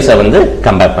values வந்து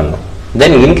compare பண்ணும்.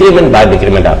 then increment bar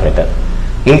decrement operator.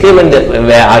 increment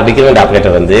or decrement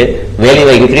operator வந்து value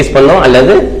increase பண்ணும்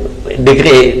அல்லது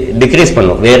decrease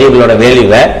பண்ணும். variable ஓட value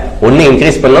ஒன்னு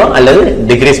increase பண்ணும் அல்லது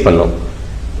decrease பண்ணும்.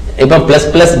 இப்போ plus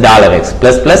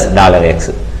 $x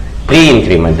pre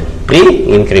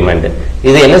increment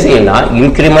இது என்ன செய்யும்னா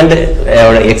increment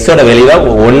x ஓட value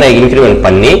ஒன்னை increment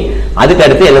பண்ணி அதுக்கு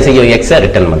அடுத்து என்ன செய்யும் x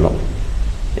ரிட்டர்ன் பண்ணும்.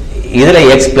 இதுல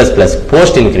x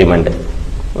post increment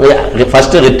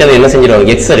first return என்ன செஞ்சிரும்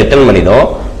x ரிட்டர்ன் பண்ணிடும்.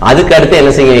 அதுக்கு அடுத்து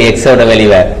என்ன செய்யும் x ஓட வேல்யூ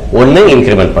ஒன்னு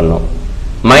இன்கிரிமெண்ட் பண்ணும்.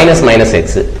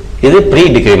 -x இது ப்ரீ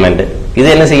டிக்ரிமெண்ட். இது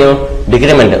என்ன செய்யும்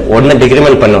டிக்ரிமெண்ட் ஒன்னு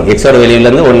டிக்ரிமெண்ட் பண்ணும். x ஓட வேல்யூல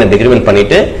இருந்து ஒன்னு டிக்ரிமெண்ட்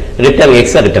பண்ணிட்டு ரிட்டர்ன் x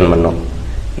ரிட்டர்ன் பண்ணும்.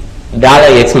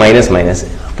 $x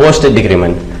போஸ்ட்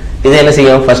டிக்ரிமெண்ட் இது என்ன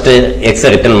செய்யும் ஃபர்ஸ்ட் x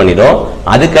ரிட்டர்ன் பண்ணிடும்.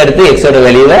 அதுக்கு அடுத்து x ஓட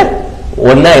வேல்யூவை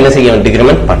ஒன்னா என்ன செய்யும்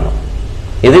டிக்ரிமெண்ட் பண்ணும்.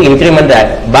 இது increment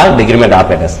by decrement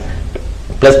operators.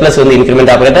 Plus வந்து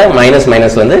இன்கிரிமெண்ட் ஆபரேட்டர்,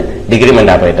 மைனஸ் வந்து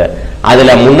டிக்ரிமெண்ட் ஆபரேட்டர்.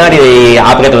 அதுல முன்னாடி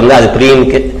ஆபரேட்டர் வந்து அது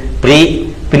ப்ரீ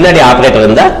பின்னாடி ஆபரேட்டர்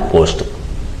இருந்தா போஸ்ட்.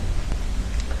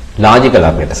 லாஜிக்கல்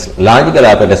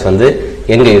ஆபரேட்டர்ஸ் வந்து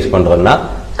எங்க யூஸ் பண்றோம்னா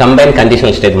கம்பைன்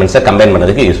கண்டிஷனல் ஸ்டேட்மெண்ட்ஸை கம்பைன்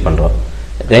பண்றதுக்கு யூஸ் பண்றோம்.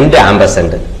 2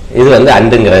 ஆம்பர்சண்ட் இது வந்து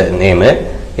அண்டுங்கிற நேம்.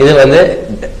 இது வந்து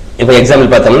இப்போ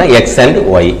எக்ஸாம்பிள் பார்த்தோம்னா x and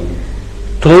y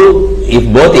true if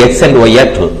both x and y are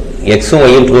true. x um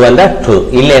y um true வந்தா ட்ரூ,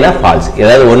 இல்லைனா ஃபால்ஸ்.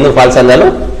 ஏதாவது ஒன்னு ஃபால்ஸ்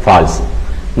இருந்தாலும் ஃபால்ஸ்.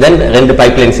 தென் ரெண்டு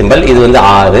பைப்லைன் சிம்பல். இது வந்து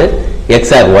r x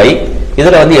or y.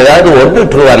 இதுல வந்து ஏதாவது ஒன்று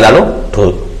ட்ரூ இருந்தாலும் ட்ரூ,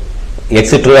 x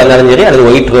ட்ரூ இருந்தாலும் சரி அல்லது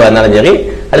y ட்ரூ இருந்தாலும் சரி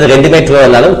அல்லது ரெண்டுமே ட்ரூ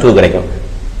இருந்தாலும் ட்ரூ கிடைக்கும்.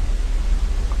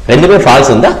 ரெண்டுமே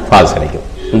ஃபால்ஸ் இருந்தா ஃபால்ஸ் கிடைக்கும்.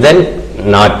 தென்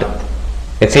நாட்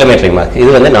எக்ஸ்க்ளமேட்டரி மார்க். இது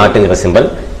வந்து நாட்ங்கிற சிம்பல்.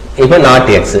 இப்போ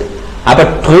நாட் x அப்ப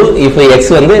ட்ரூ if x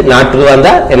வந்து நாட் ட்ரூ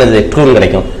வந்தா என்னது ட்ரூன்னு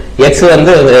கிடைக்கும். x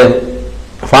வந்து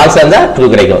ஃபால்ஸ் வந்தா ட்ரூ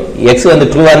கிடைக்கும். x வந்து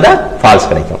ட்ரூ வந்தா ஃபால்ஸ்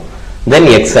கிடைக்கும். தென்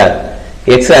XOR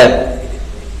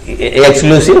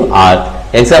எக்ஸ்க்ளூசிவ் ஆர்.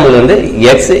 எக்ஸாம்பிள் வந்து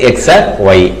x XOR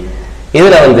y.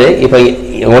 இதுல வந்து இப்ப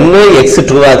ஒன்னு x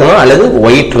ட்ரூ ஆகணும் அல்லது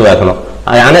y ட்ரூ ஆகணும்.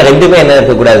 ஆனா ரெண்டுமே என்ன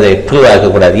இருக்கக்கூடாது ட்ரூ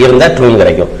ஆகக்கூடாது. இருந்தா ட்ரூன்னு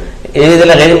கிடைக்கும்.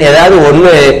 இதுல ஏதாவது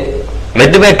ஒன்னு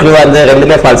ரெண்டுமே ட்ரூ வந்து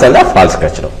ரெண்டுமே ஃபால்ஸ் இருந்தா ஃபால்ஸ்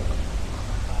கிடைச்சிடும்.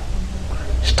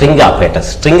 ஸ்ட்ரிங்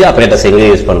ஆபரேட்டர்ஸ் எங்க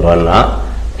யூஸ் பண்றோம்னா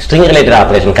string related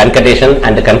operation கன்கடேஷன்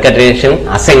and கன்கடேஷன்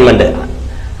assignment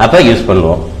அப்ப யூஸ்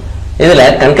பண்ணுவோம். இதுல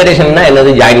கன்கடேஷன்னா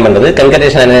என்னது ஜாயின் பண்றது,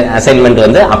 கன்கடேஷன் அசைன்மெண்ட்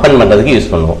வந்து அப்பன் பண்றதுக்கு யூஸ்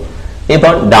பண்ணுவோம். இப்போ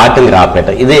டாட்ங்கிற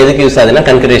ஆபரேட்டர் இது எதுக்கு யூஸ் ஆகுதுன்னா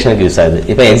கன்கடேஷனுக்கு யூஸ் ஆகுது.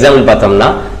 இப்போ எக்ஸாம்பிள் பார்த்தோம்னா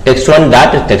text1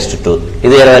 டாட் text2.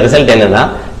 இது ரிசல்ட் என்னன்னா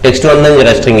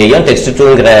text1ங்கிற ஸ்ட்ரிங்கையும்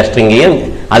text2ங்கிற ஸ்ட்ரிங்கையும்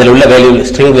அதுல உள்ள வேல்யூ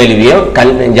ஸ்ட்ரிங் வேல்யூவையும்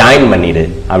ஜாயின் பண்ணிடு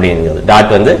அப்படிங்கிறது.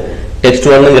 டாட் வந்து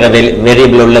text1ங்கிற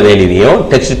வேரியபிள் உள்ள வேல்யூவையும்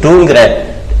text2ங்கிற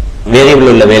வேரியபிள்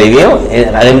உள்ள வேல்யூவையும்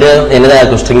ரெண்டு என்னதான்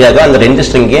இருக்கும் ஸ்ட்ரிங்கா இருக்கும். அந்த ரெண்டு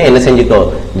ஸ்ட்ரிங்கையும் என்ன செஞ்சுக்கோ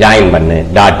ஜாயின் பண்ணு.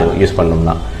 டாட் யூஸ்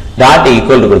பண்ணோம்னா டாட்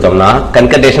ஈக்குவல் டு கொடுத்தோம்னா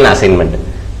கன்கடேஷன் அசைன்மெண்ட்.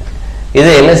 இது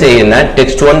என்ன செய்யுதுன்னா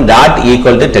text1 dot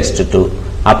equal to text2.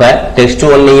 அப்ப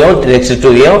text1னையும்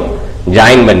text2வையும்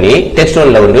ஜாயின் பண்ணி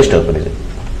text1ல கொண்டு ஸ்டோர் பண்ணுது.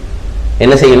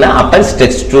 என்ன செய்யும்னா அப்பன்ஸ்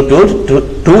text2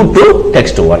 to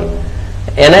text1.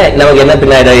 ஏன்னா நமக்கு என்ன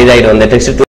பின்னாடி இதாயிடும் அந்த text2